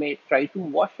contaminations, we may try to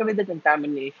wash away the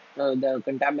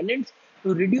contaminants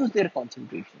to reduce their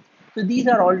concentrations. So these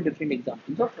are all different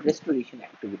examples of restoration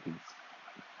activities.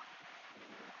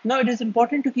 Now it is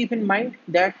important to keep in mind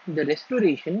that the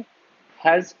restoration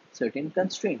has certain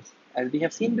constraints. As we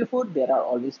have seen before, there are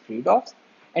always trade-offs.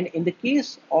 And in the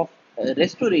case of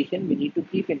restoration, we need to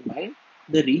keep in mind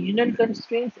the regional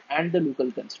constraints and the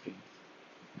local constraints.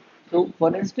 So,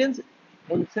 for instance,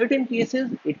 in certain cases,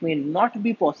 it may not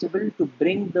be possible to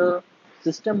bring the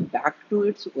system back to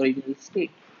its original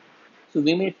state. So,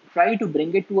 we may try to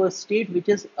bring it to a state which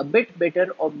is a bit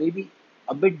better or maybe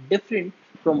a bit different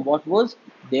from what was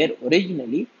there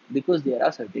originally because there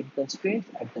are certain constraints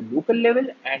at the local level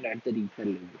and at the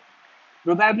regional level.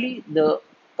 Probably the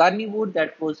carnivore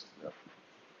that was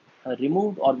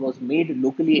removed or was made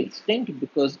locally extinct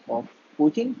because of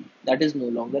poaching, that is no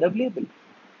longer available.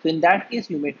 So in that case,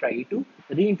 you may try to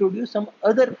reintroduce some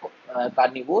other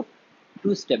carnivore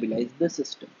to stabilize the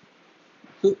system.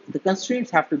 So the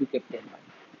constraints have to be kept in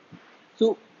mind.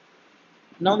 So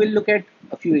now we'll look at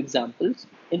a few examples.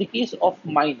 In the case of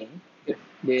mining,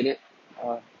 there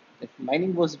uh, if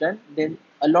mining was done, then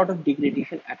a lot of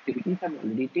degradation activities have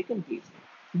already taken place.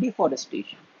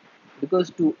 Deforestation, because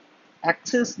to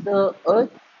access the earth,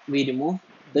 we remove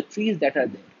the trees that are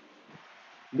there.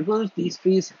 Because these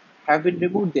trees have been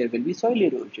removed, there will be soil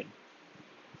erosion.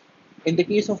 In the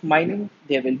case of mining,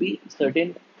 there will be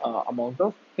certain amount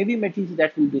of heavy metals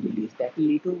that will be released that will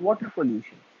lead to water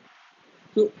pollution.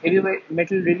 So heavy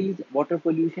metal release, water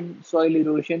pollution, soil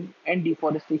erosion, and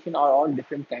deforestation are all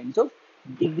different kinds of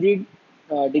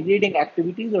degrading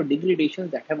activities or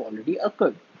degradations that have already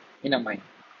occurred in a mine.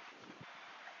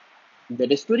 The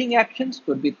restoring actions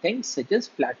could be things such as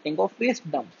flattening of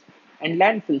waste dumps and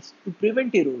landfills to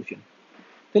prevent erosion,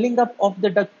 filling up of the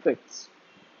duct pits,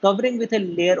 covering with a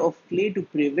layer of clay to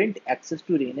prevent access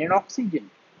to rain and oxygen,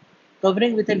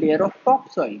 covering with a layer of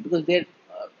topsoil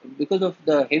because of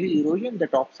the heavy erosion, the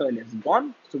topsoil is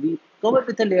gone. So we cover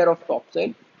with a layer of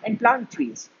topsoil and plant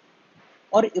trees,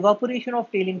 or evaporation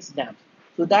of tailings dams,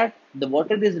 so that the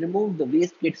water is removed, the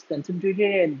waste gets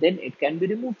concentrated, and then it can be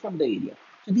removed from the area.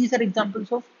 So these are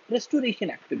examples of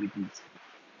restoration activities.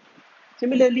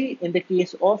 Similarly, in the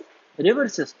case of river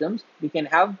systems, we can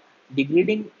have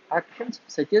degrading actions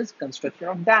such as construction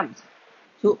of dams.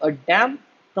 So a dam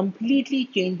completely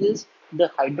changes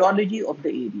the hydrology of the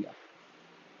area.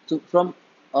 So from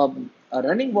a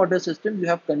running water system, you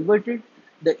have converted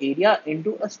the area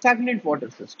into a stagnant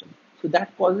water system. So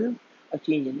that causes a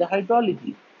change in the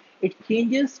hydrology. It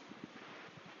changes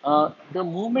the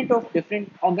movement of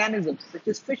different organisms such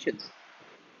as fishes.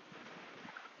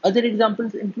 Other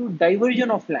examples include diversion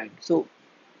of land. So,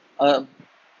 uh,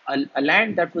 a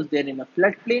land that was there in a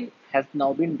floodplain has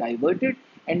now been diverted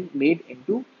and made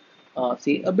into,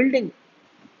 say, a building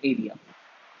area.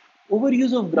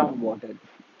 Overuse of groundwater,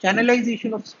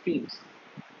 channelization of streams.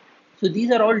 So,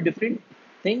 these are all different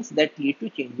things that lead to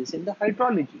changes in the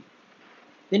hydrology.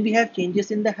 Then we have changes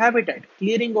in the habitat,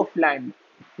 clearing of land,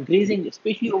 grazing,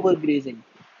 especially overgrazing,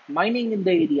 mining in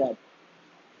the area,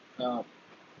 uh,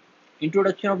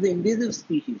 introduction of the invasive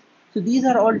species. So these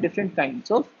are all different kinds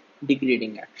of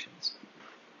degrading actions.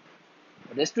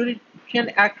 Restoration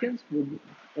actions would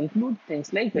include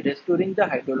things like restoring the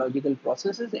hydrological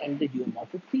processes and the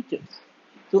geomorphic features.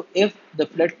 So if the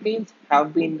floodplains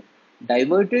have been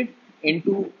diverted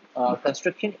into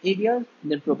construction areas,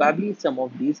 then probably some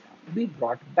of these have to be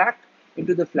brought back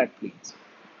into the floodplains.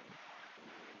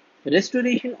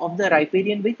 Restoration of the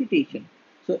riparian vegetation.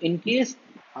 So in case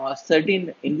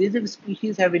certain invasive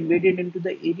species have invaded into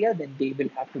the area, then they will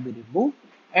have to be removed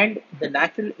and the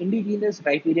natural indigenous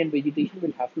riparian vegetation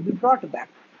will have to be brought back.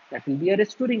 That will be a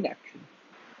restoring action.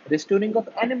 Restoring of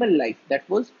animal life that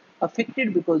was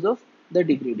affected because of the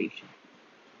degradation.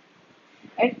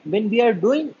 And when we are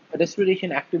doing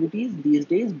restoration activities these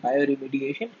days,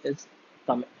 bioremediation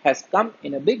has come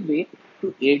in a big way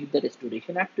to aid the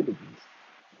restoration activities.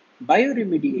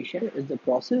 Bioremediation is the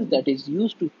process that is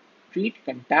used to treat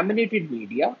contaminated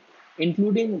media,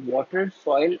 including water,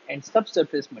 soil, and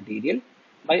subsurface material,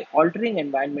 by altering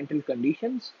environmental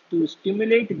conditions to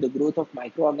stimulate the growth of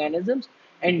microorganisms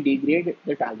and degrade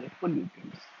the target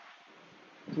pollutants.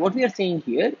 So what we are saying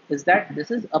here is that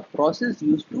this is a process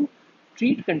used to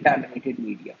treat contaminated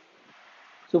media.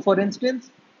 So, for instance,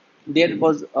 there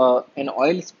was an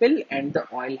oil spill and the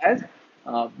oil has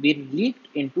been leaked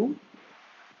into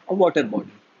a water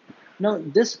body. Now,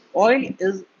 this oil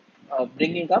is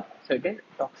bringing up certain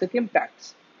toxic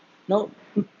impacts. Now,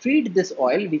 to treat this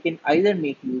oil, we can either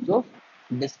make use of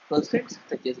dispersants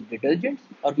such as detergents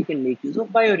or we can make use of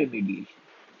bioremediation.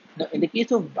 Now, in the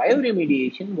case of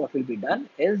bioremediation, what will be done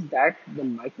is that the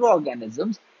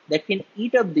microorganisms that can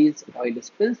eat up these oil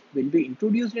spills will be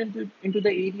introduced into the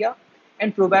area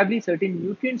and probably certain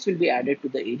nutrients will be added to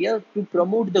the area to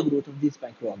promote the growth of these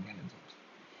microorganisms.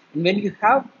 And when you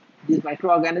have these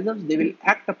microorganisms, they will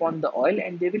act upon the oil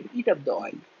and they will eat up the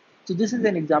oil. So this is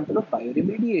an example of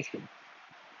bioremediation.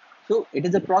 So it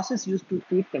is a process used to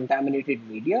treat contaminated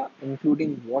media,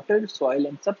 including water, soil,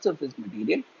 and subsurface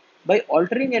material, by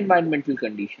altering environmental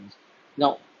conditions.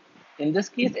 Now, in this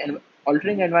case,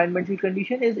 altering environmental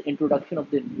condition is introduction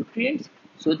of the nutrients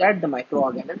so that the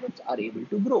microorganisms are able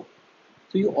to grow.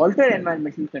 So you alter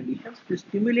environmental conditions to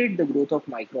stimulate the growth of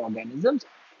microorganisms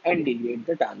and degrade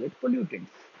the target pollutants.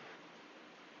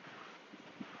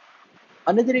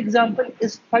 Another example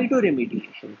is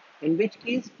phytoremediation, in which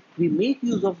case we make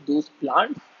use of those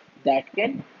plants that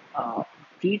can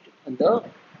treat the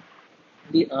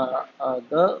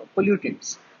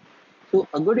pollutants. So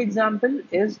a good example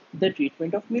is the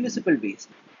treatment of municipal waste.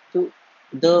 So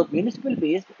the municipal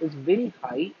waste is very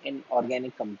high in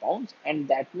organic compounds and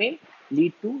that may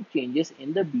lead to changes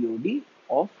in the BOD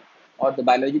of or the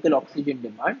biological oxygen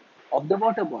demand of the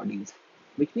water bodies,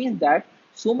 which means that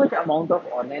so much amount of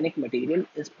organic material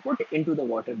is put into the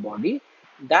water body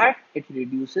that it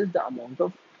reduces the amount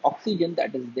of oxygen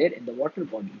that is there in the water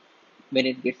body when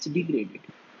it gets degraded.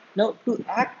 Now, to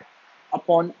act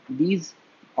upon these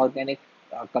organic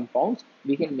compounds,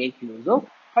 we can make use of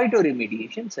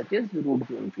phytoremediation such as root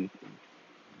zone treatment.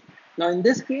 Now, in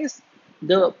this case,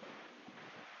 the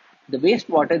the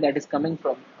wastewater that is coming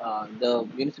from the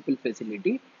municipal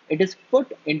facility, it is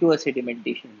put into a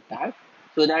sedimentation tank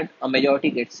so that a majority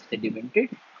gets sedimented,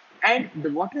 and the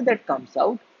water that comes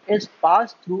out is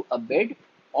passed through a bed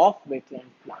of wetland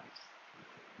plants.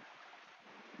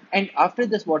 And after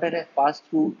this water has passed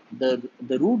through the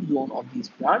root zone of these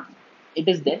plants, it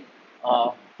is then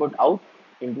put out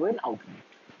into an outlet.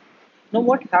 Now,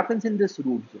 what happens in this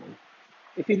root zone?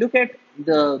 If you look at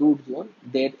the root zone,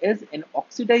 there is an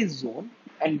oxidized zone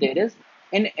and there is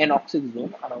an anoxic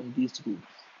zone around these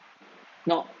roots.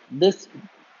 Now, this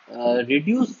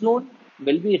reduced zone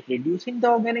will be reducing the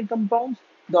organic compounds,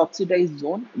 the oxidized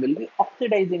zone will be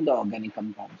oxidizing the organic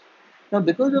compounds. Now,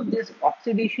 because of this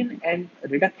oxidation and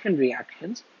reduction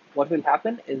reactions, what will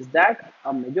happen is that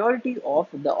a majority of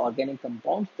the organic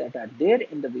compounds that are there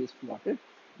in the wastewater,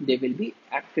 they will be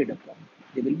acted upon,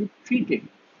 they will be treated.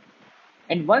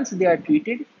 And once they are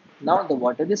treated, now the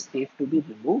water is safe to be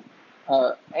removed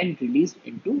and released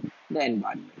into the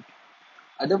environment.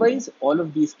 Otherwise, all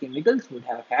of these chemicals would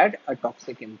have had a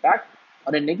toxic impact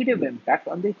or a negative impact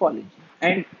on the ecology.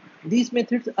 And these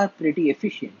methods are pretty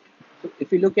efficient. So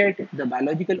if you look at the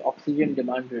biological oxygen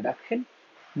demand reduction,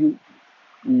 you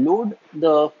load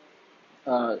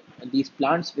these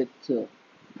plants with the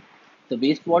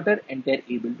wastewater and they're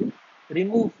able to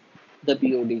remove the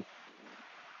BOD.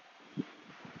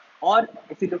 Or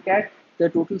if you look at the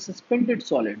total suspended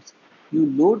solids, you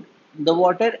load the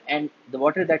water and the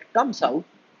water that comes out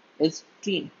is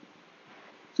clean.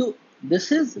 So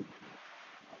this is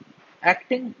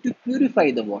acting to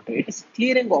purify the water. It is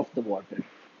clearing off the water.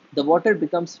 The water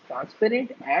becomes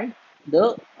transparent and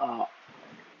uh,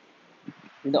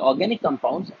 the organic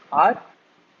compounds are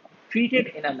treated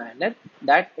in a manner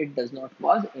that it does not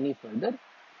cause any further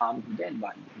harm to the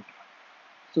environment.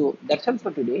 So that's all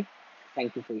for today.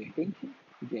 Thank you for your attention.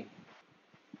 Jai Hind.